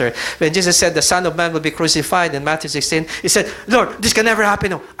master. When Jesus said the Son of Man will be crucified in Matthew 16, he said, Lord, this can never happen.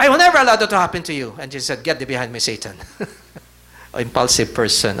 No, I will never allow that to happen to you. And Jesus said, get thee behind me, Satan. Impulsive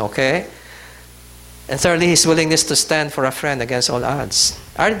person, okay? And thirdly, his willingness to stand for a friend against all odds.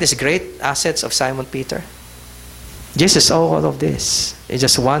 Aren't these great assets of Simon Peter? Jesus saw all of this in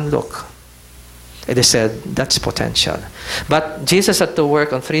just one look. And he said, that's potential. But Jesus had to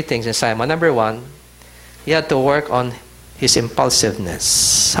work on 3 things in Simon. Number 1, he had to work on his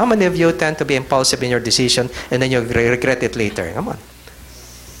impulsiveness. How many of you tend to be impulsive in your decision and then you regret it later? Come on.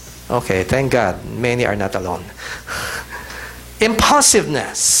 Okay, thank God, many are not alone.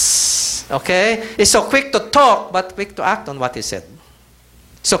 Impulsiveness. Okay? He's so quick to talk, but quick to act on what he said.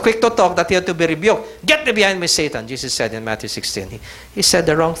 So quick to talk that he had to be rebuked. Get thee behind me, Satan, Jesus said in Matthew 16. He said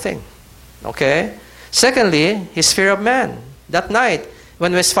the wrong thing. Okay? Secondly, his fear of man. That night,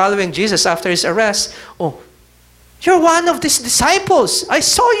 when he was following Jesus after his arrest, oh, you're one of these disciples. I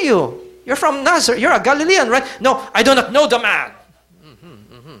saw you. You're from Nazareth. You're a Galilean, right? No, I do not know the man.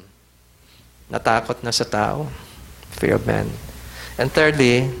 Natakot na sa tao. Fear of man. And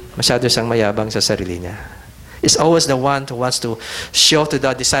thirdly, masyado siyang mayabang sa sarili niya. Is always the one who wants to show to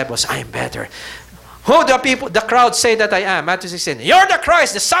the disciples, I am better. Who the crowd say that I am? Matthew 16. You're the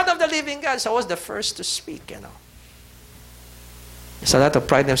Christ, the Son of the living God. So I was the first to speak, you know. There's a lot of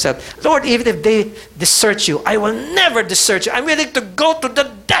pride in himself. Lord, even if they desert you, I will never desert you. I'm willing to go to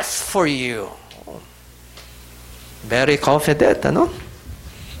the death for you. Very confident, ano?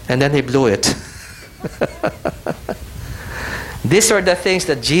 And then he blew it. These are the things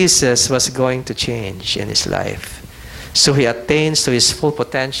that Jesus was going to change in his life. So he attains to his full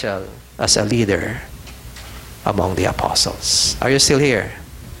potential as a leader among the apostles. Are you still here?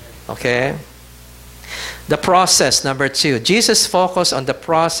 Okay? The process, number 2. Jesus focused on the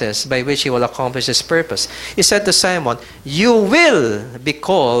process by which he will accomplish his purpose. He said to Simon, you will be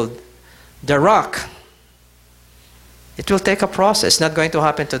called the rock. It will take a process. It's not going to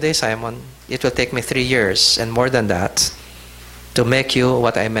happen today, Simon. It will take me 3 years and more than that to make you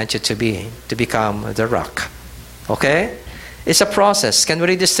what I meant you to be, to become the rock. Okay? It's a process. Can we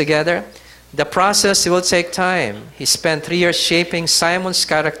read this together? The process will take time. He spent 3 years shaping Simon's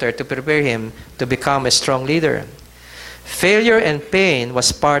character to prepare him to become a strong leader. Failure and pain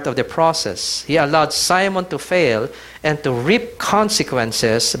was part of the process. He allowed Simon to fail and to reap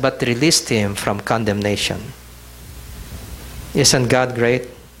consequences, but released him from condemnation. Isn't God great?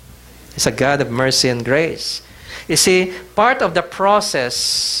 He's a God of mercy and grace. You see, part of the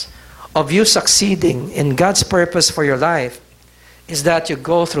process of you succeeding in God's purpose for your life is that you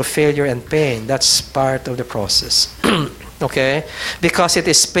go through failure and pain. That's part of the process. Okay? Because it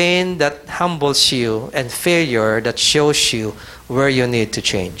is pain that humbles you and failure that shows you where you need to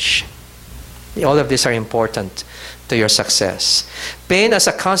change. All of these are important to your success. Pain as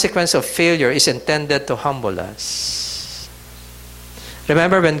a consequence of failure is intended to humble us.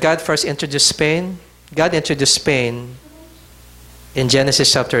 Remember when God first introduced pain? God introduced pain in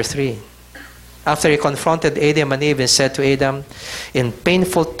Genesis chapter 3. After he confronted Adam and Eve and said to Adam, in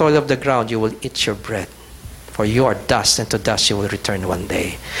painful toil of the ground you will eat your bread, for you are dust, and to dust you will return one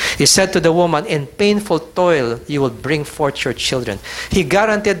day. He said to the woman, in painful toil you will bring forth your children. He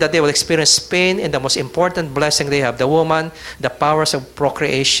guaranteed that they will experience pain in the most important blessing they have. The woman, the powers of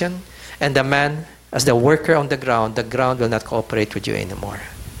procreation, and the man, as the worker on the ground will not cooperate with you anymore.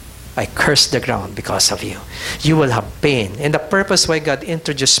 I curse the ground because of you. You will have pain. And the purpose why God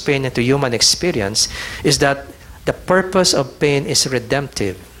introduced pain into human experience is that the purpose of pain is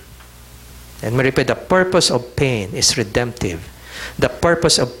redemptive. And we repeat, the purpose of pain is redemptive. The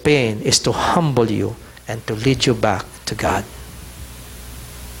purpose of pain is to humble you and to lead you back to God.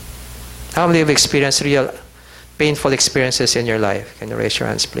 How many have experienced real painful experiences in your life? Can you raise your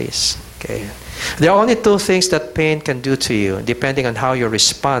hands, please? Okay. There are only 2 things that pain can do to you, depending on how you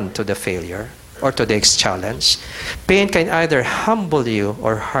respond to the failure or to the challenge. Pain can either humble you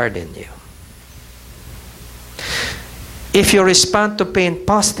or harden you. If you respond to pain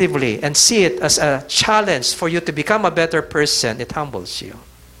positively and see it as a challenge for you to become a better person, it humbles you.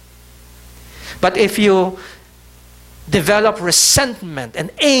 But if you develop resentment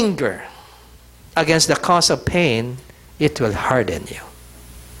and anger against the cause of pain, it will harden you.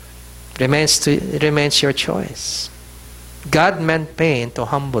 It remains your choice. God meant pain to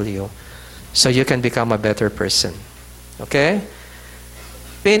humble you so you can become a better person. Okay?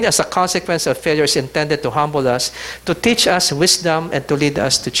 Pain as a consequence of failure is intended to humble us, to teach us wisdom, and to lead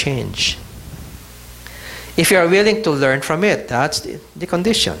us to change. If you are willing to learn from it, that's the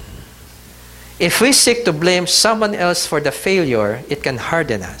condition. If we seek to blame someone else for the failure, it can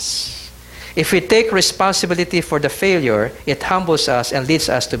harden us. If we take responsibility for the failure, it humbles us and leads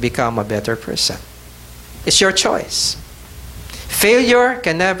us to become a better person. It's your choice. Failure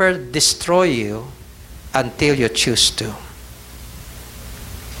can never destroy you until you choose to.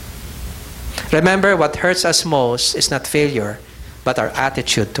 Remember, what hurts us most is not failure, but our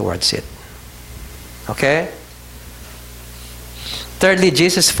attitude towards it. Okay? Thirdly,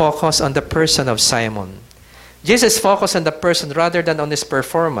 Jesus focused on the person of Simon. Jesus focused on the person rather than on his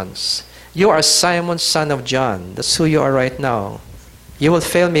performance. You are Simon, son of John. That's who you are right now. You will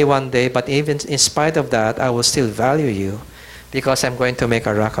fail me one day, but even in spite of that, I will still value you because I'm going to make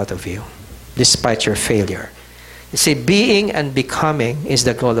a rock out of you, despite your failure. You see, being and becoming is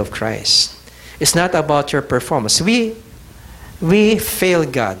the goal of Christ. It's not about your performance. We fail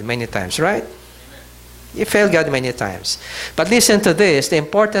God many times, right? You fail God many times. But listen to this. The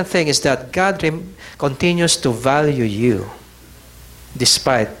important thing is that God continues to value you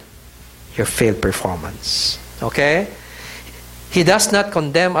despite your failed performance. Okay? He does not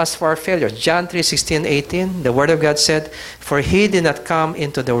condemn us for our failures. John 3:16-18, the Word of God said, "For He did not come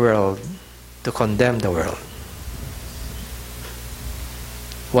into the world to condemn the world."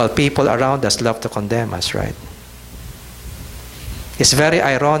 While people around us love to condemn us, right? It's very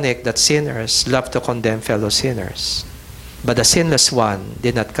ironic that sinners love to condemn fellow sinners. But the sinless one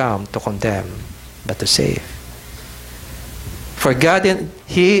did not come to condemn, but to save. For God,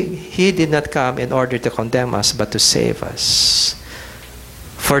 He did not come in order to condemn us, but to save us.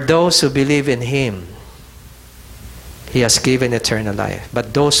 For those who believe in Him, He has given eternal life.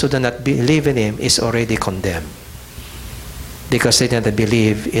 But those who do not believe in Him is already condemned, because they did not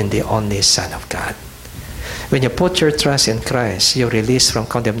believe in the only Son of God. When you put your trust in Christ, you're released from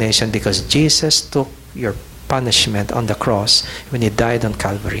condemnation, because Jesus took your punishment on the cross when He died on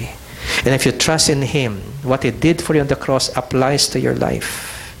Calvary. And if you trust in Him, what He did for you on the cross applies to your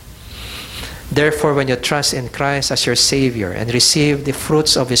life. Therefore, when you trust in Christ as your Savior and receive the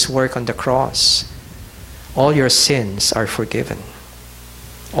fruits of His work on the cross, all your sins are forgiven.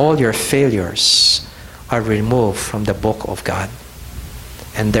 All your failures are removed from the book of God.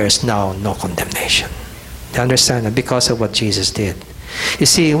 And there is now no condemnation. You understand that? Because of what Jesus did. You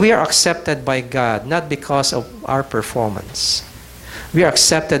see, we are accepted by God not because of our performance. We are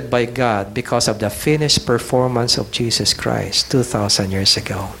accepted by God because of the finished performance of Jesus Christ 2,000 years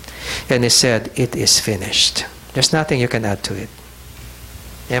ago. And He said, "It is finished." There's nothing you can add to it.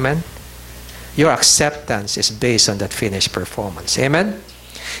 Amen? Your acceptance is based on that finished performance. Amen?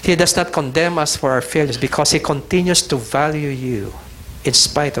 He does not condemn us for our failures, because He continues to value you in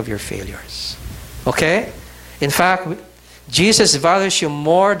spite of your failures. Okay? In fact, Jesus values you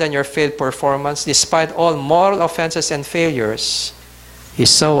more than your failed performance. Despite all moral offenses and failures, He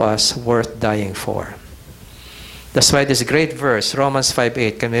saw us worth dying for. That's why this great verse, Romans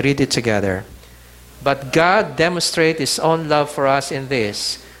 5:8, can we read it together? "But God demonstrated His own love for us in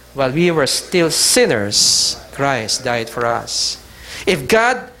this: while we were still sinners, Christ died for us." If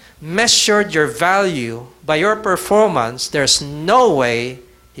God measured your value by your performance, there's no way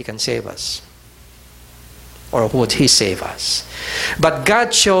He can save us. Or would He save us? But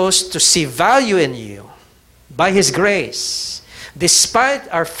God chose to see value in you by His grace, despite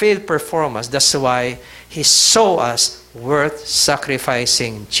our failed performance. That's why He saw us worth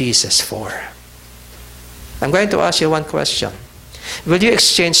sacrificing Jesus for. I'm going to ask you one question. Will you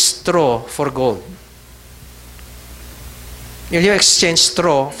exchange straw for gold? Will you exchange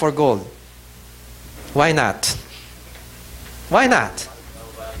straw for gold? Why not? Why not?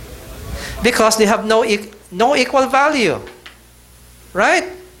 Because they have no equal value. Right?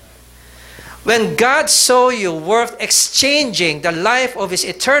 When God saw you worth exchanging the life of His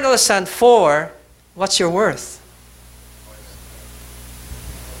eternal Son for, what's your worth?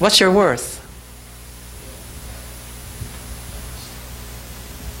 What's your worth?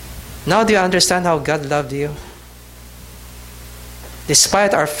 Now do you understand how God loved you?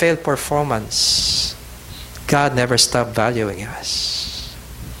 Despite our failed performance, God never stopped valuing us.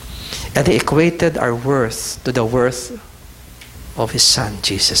 And He equated our worth to the worth of His Son,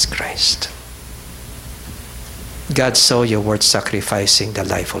 Jesus Christ. God saw you worth sacrificing the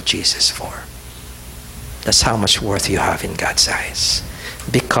life of Jesus for. That's how much worth you have in God's eyes,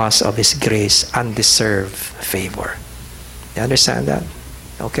 because of His grace, undeserved favor. You understand that?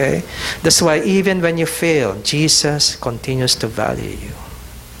 Okay? That's why even when you fail, Jesus continues to value you.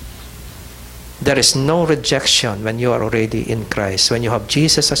 There is no rejection when you are already in Christ. When you have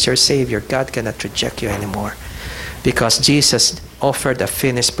Jesus as your Savior, God cannot reject you anymore, because Jesus offered a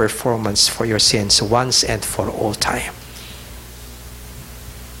finished performance for your sins once and for all time.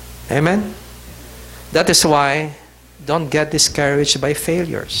 Amen? That is why don't get discouraged by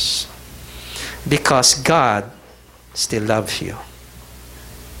failures, because God still loves you.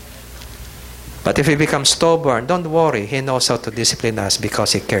 But if we become stubborn, don't worry. He knows how to discipline us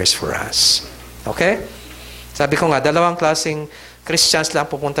because He cares for us. Okay? Sabi ko nga, dalawang klaseng Christians lang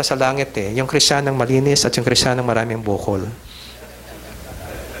pupunta sa langit eh. Yung Kristiyanong malinis at yung Kristiyanong maraming bukol.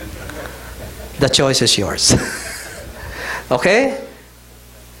 The choice is yours. Okay?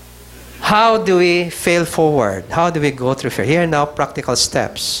 How do we fail forward? How do we go through fear? Here now, practical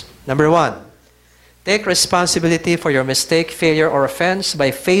steps. Number 1, Take responsibility for your mistake, failure, or offense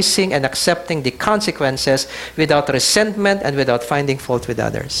by facing and accepting the consequences without resentment and without finding fault with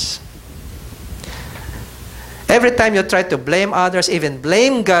others. Every time you try to blame others, even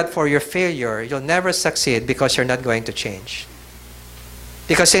blame God for your failure, you'll never succeed because you're not going to change.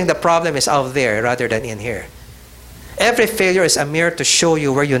 Because saying the problem is out there rather than in here. Every failure is a mirror to show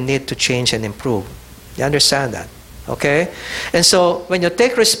you where you need to change and improve. You understand that? Okay? And so, when you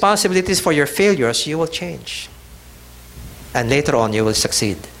take responsibilities for your failures, you will change. And later on, you will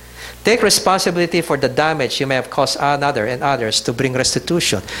succeed. Take responsibility for the damage you may have caused another and others to bring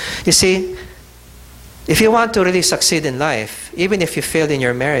restitution. You see, if you want to really succeed in life, even if you failed in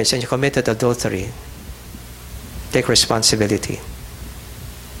your marriage and you committed adultery, take responsibility.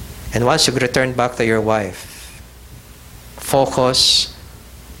 And once you return back to your wife, focus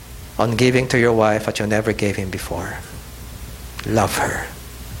on giving to your wife what you never gave him before. Love her.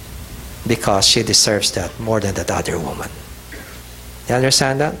 Because she deserves that more than that other woman. You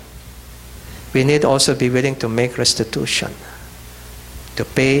understand that? We need also be willing to make restitution. To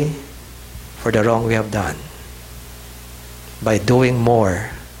pay for the wrong we have done. By doing more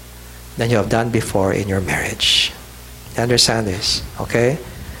than you have done before in your marriage. You understand this? Okay?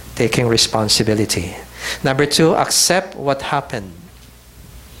 Taking responsibility. Number 2, accept what happened.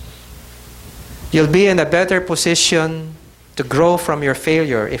 You'll be in a better position to grow from your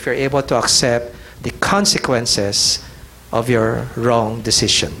failure if you're able to accept the consequences of your wrong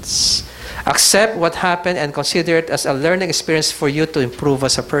decisions. Accept what happened and consider it as a learning experience for you to improve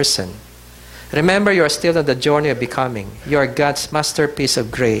as a person. Remember, you are still on the journey of becoming. You are God's masterpiece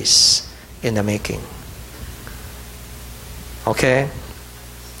of grace in the making. Okay?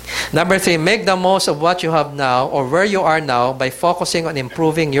 Number 3, make the most of what you have now or where you are now by focusing on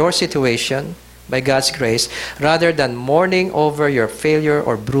improving your situation by God's grace rather than mourning over your failure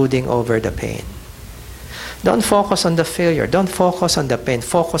or brooding over the pain. Don't focus on the failure. Don't focus on the pain.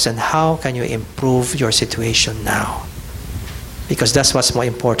 Focus on how can you improve your situation now. Because that's what's more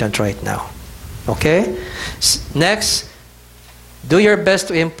important right now. Okay? Next, do your best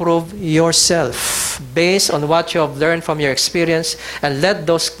to improve yourself based on what you have learned from your experience and let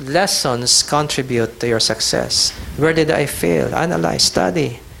those lessons contribute to your success. Where did I fail? Analyze,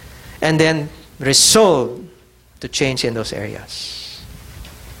 study, and then resolve to change in those areas.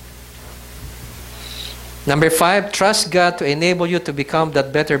 Number 5, trust God to enable you to become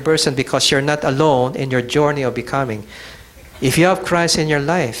that better person because you're not alone in your journey of becoming. If you have Christ in your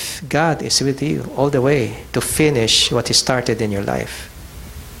life, God is with you all the way to finish what He started in your life.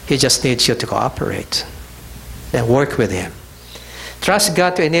 He just needs you to cooperate and work with Him. Trust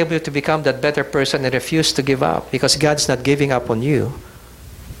God to enable you to become that better person and refuse to give up because God's not giving up on you.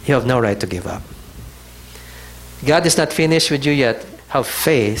 You have no right to give up. God is not finished with you yet. Have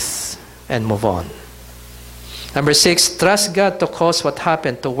faith and move on. Number 6, trust God to cause what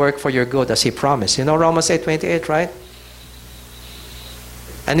happened to work for your good as He promised. You know Romans 8:28, right?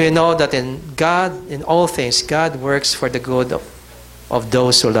 And we know that in God, in all things, God works for the good of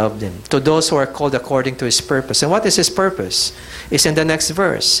those who love Him, to those who are called according to His purpose. And what is His purpose? It's in the next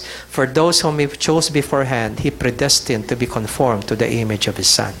verse. For those whom He chose beforehand, He predestined to be conformed to the image of His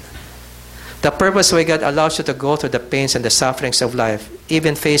Son. The purpose why God allows you to go through the pains and the sufferings of life,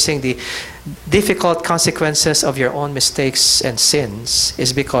 even facing the difficult consequences of your own mistakes and sins,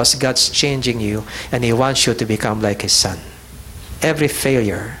 is because God's changing you and He wants you to become like His Son. Every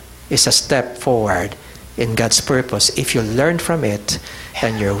failure is a step forward in God's purpose if you learn from it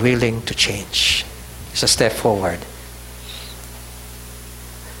and you're willing to change. It's a step forward.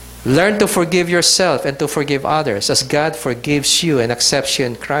 Learn to forgive yourself and to forgive others as God forgives you and accepts you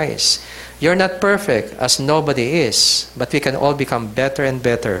in Christ. You're not perfect, as nobody is, but we can all become better and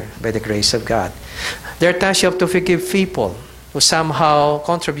better by the grace of God. There are times you have to forgive people who somehow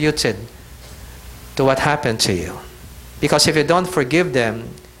contributed to what happened to you. Because if you don't forgive them,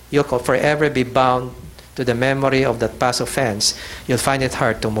 you'll forever be bound to the memory of that past offense. You'll find it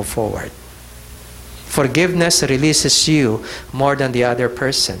hard to move forward. Forgiveness releases you more than the other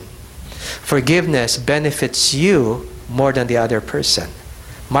person. Forgiveness benefits you more than the other person.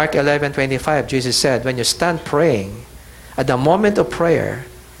 Mark 11:25, Jesus said, when you stand praying, at the moment of prayer,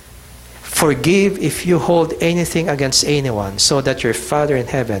 forgive if you hold anything against anyone, so that your Father in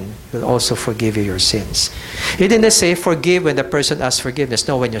heaven will also forgive you your sins. He didn't say forgive when the person asks forgiveness.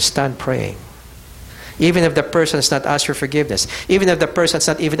 No, when you stand praying. Even if the person has not asked for forgiveness, even if the person has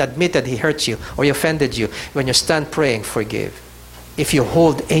not even admitted he hurt you or he offended you, when you stand praying, forgive. If you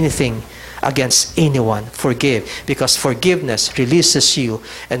hold anything against anyone, forgive, because forgiveness releases you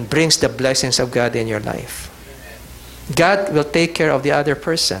and brings the blessings of God in your life. God will take care of the other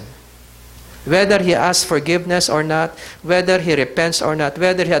person. Whether he asks forgiveness or not, whether he repents or not,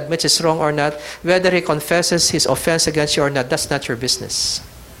 whether he admits his wrong or not, whether he confesses his offense against you or not, that's not your business.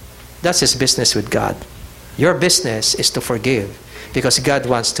 That's his business with God. Your business is to forgive because God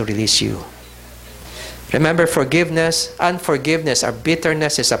wants to release you. Remember, forgiveness, unforgiveness, or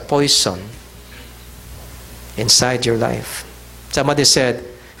bitterness is a poison inside your life. Somebody said,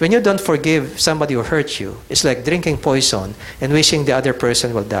 when you don't forgive somebody who hurt you, it's like drinking poison and wishing the other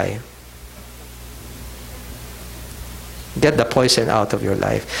person will die. Get the poison out of your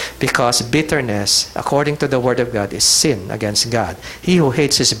life. Because bitterness, according to the Word of God, is sin against God. He who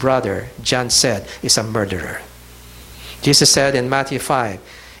hates his brother, John said, is a murderer. Jesus said in Matthew 5,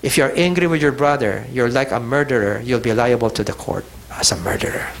 if you're angry with your brother, you're like a murderer. You'll be liable to the court as a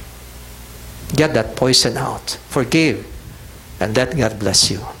murderer. Get that poison out. Forgive. And let God bless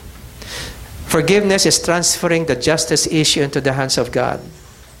you. Forgiveness is transferring the justice issue into the hands of God,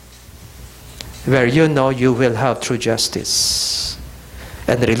 where you know you will have true justice,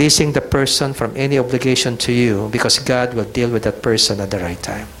 and releasing the person from any obligation to you because God will deal with that person at the right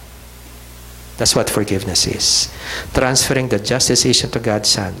time. That's what forgiveness is. Transferring the justice issue to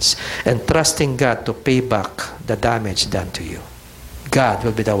God's hands and trusting God to pay back the damage done to you. God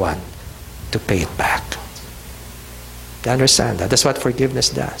will be the one to pay it back. Do you understand that? That's what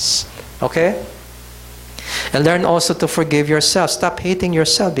forgiveness does. Okay? And learn also to forgive yourself. Stop hating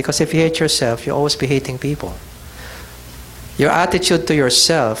yourself, because if you hate yourself, you'll always be hating people. Your attitude to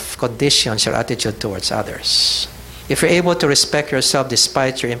yourself conditions your attitude towards others. If you're able to respect yourself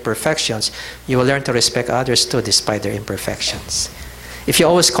despite your imperfections, you will learn to respect others too despite their imperfections. If you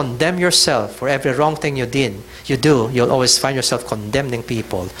always condemn yourself for every wrong thing you do, you'll always find yourself condemning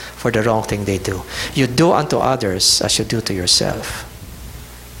people for the wrong thing they do. You do unto others as you do to yourself.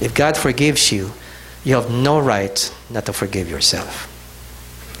 If God forgives you, you have no right not to forgive yourself.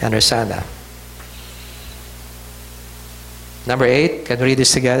 You understand that? Number 8, can we read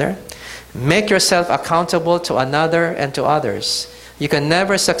this together? Make yourself accountable to another and to others. You can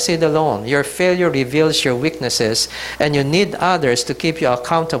never succeed alone. Your failure reveals your weaknesses, and you need others to keep you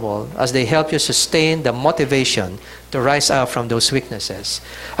accountable as they help you sustain the motivation to rise up from those weaknesses.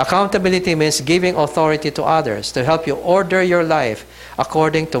 Accountability means giving authority to others to help you order your life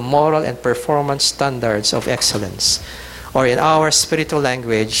according to moral and performance standards of excellence. Or in our spiritual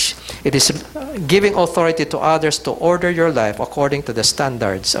language, it is giving authority to others to order your life according to the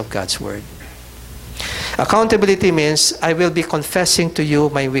standards of God's Word. Accountability means I will be confessing to you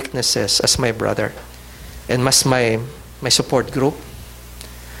my weaknesses as my brother and as my support group.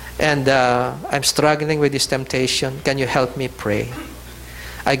 And I'm struggling with this temptation. Can you help me pray?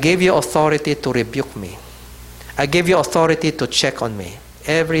 I gave you authority to rebuke me. I give you authority to check on me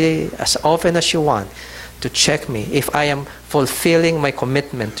as often as you want, to check me if I am fulfilling my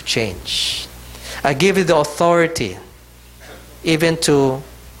commitment to change. I give you the authority even to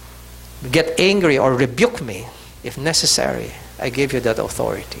get angry or rebuke me if necessary. I give you that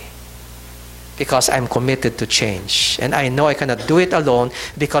authority because I'm committed to change, and I know I cannot do it alone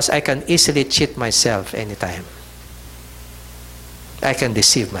because I can easily cheat myself anytime. I can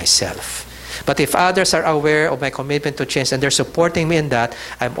deceive myself. But if others are aware of my commitment to change and they're supporting me in that,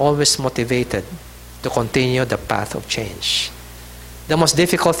 I'm always motivated to continue the path of change. The most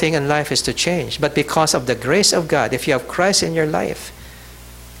difficult thing in life is to change, but because of the grace of God, if you have Christ in your life,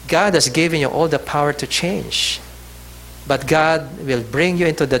 God has given you all the power to change. But God will bring you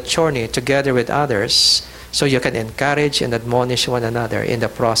into the journey together with others so you can encourage and admonish one another in the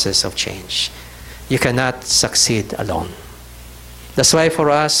process of change. You cannot succeed alone. That's why for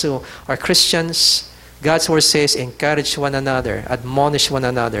us who are Christians, God's Word says, encourage one another, admonish one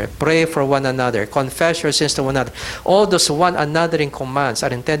another, pray for one another, confess your sins to one another. All those one anothering commands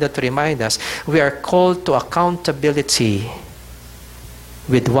are intended to remind us we are called to accountability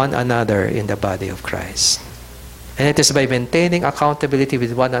with one another in the body of Christ. And it is by maintaining accountability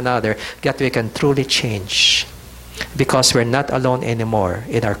with one another that we can truly change, because we're not alone anymore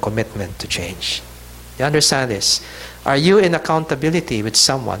in our commitment to change. You understand this? Are you in accountability with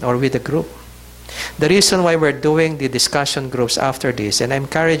someone or with a group? The reason why we're doing the discussion groups after this, and I'm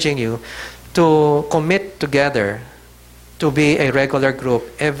encouraging you to commit together to be a regular group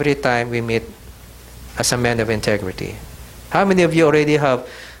every time we meet as a man of integrity. How many of you already have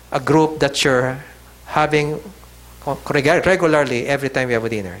a group that you're having regularly every time we have a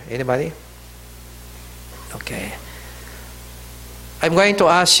dinner? Anybody? Okay. I'm going to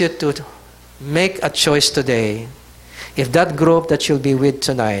ask you to make a choice today if that group that you'll be with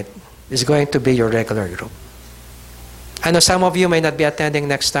tonight is going to be your regular group. I know some of you may not be attending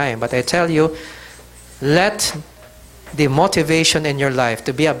next time, but I tell you, let the motivation in your life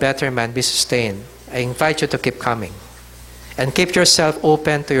to be a better man be sustained, I invite you to keep coming. And keep yourself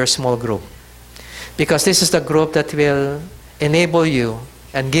open to your small group. Because this is the group that will enable you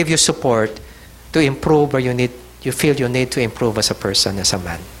and give you support to improve where you feel you need to improve as a person, as a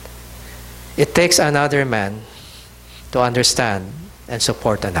man. It takes another man to understand and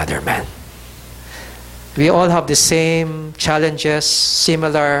support another man. We all have the same challenges,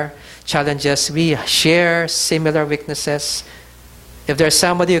 similar challenges. We share similar weaknesses. If there's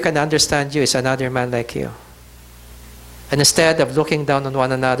somebody who can understand you, it's another man like you. And instead of looking down on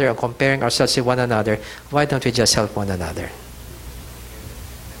one another and comparing ourselves to one another, why don't we just help one another?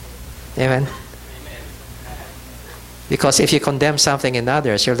 Amen? Because if you condemn something in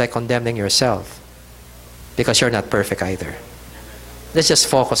others, you're like condemning yourself. Because you're not perfect either. Let's just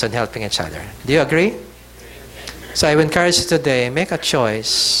focus on helping each other. Do you agree? So I would encourage you today, make a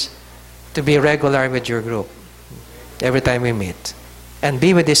choice to be regular with your group every time we meet. And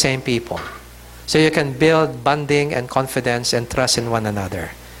be with the same people. So you can build bonding and confidence and trust in one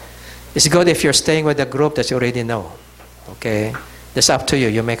another. It's good if you're staying with a group that you already know. Okay? It's up to you.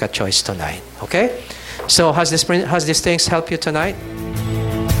 You make a choice tonight. Okay? So has these things helped you tonight?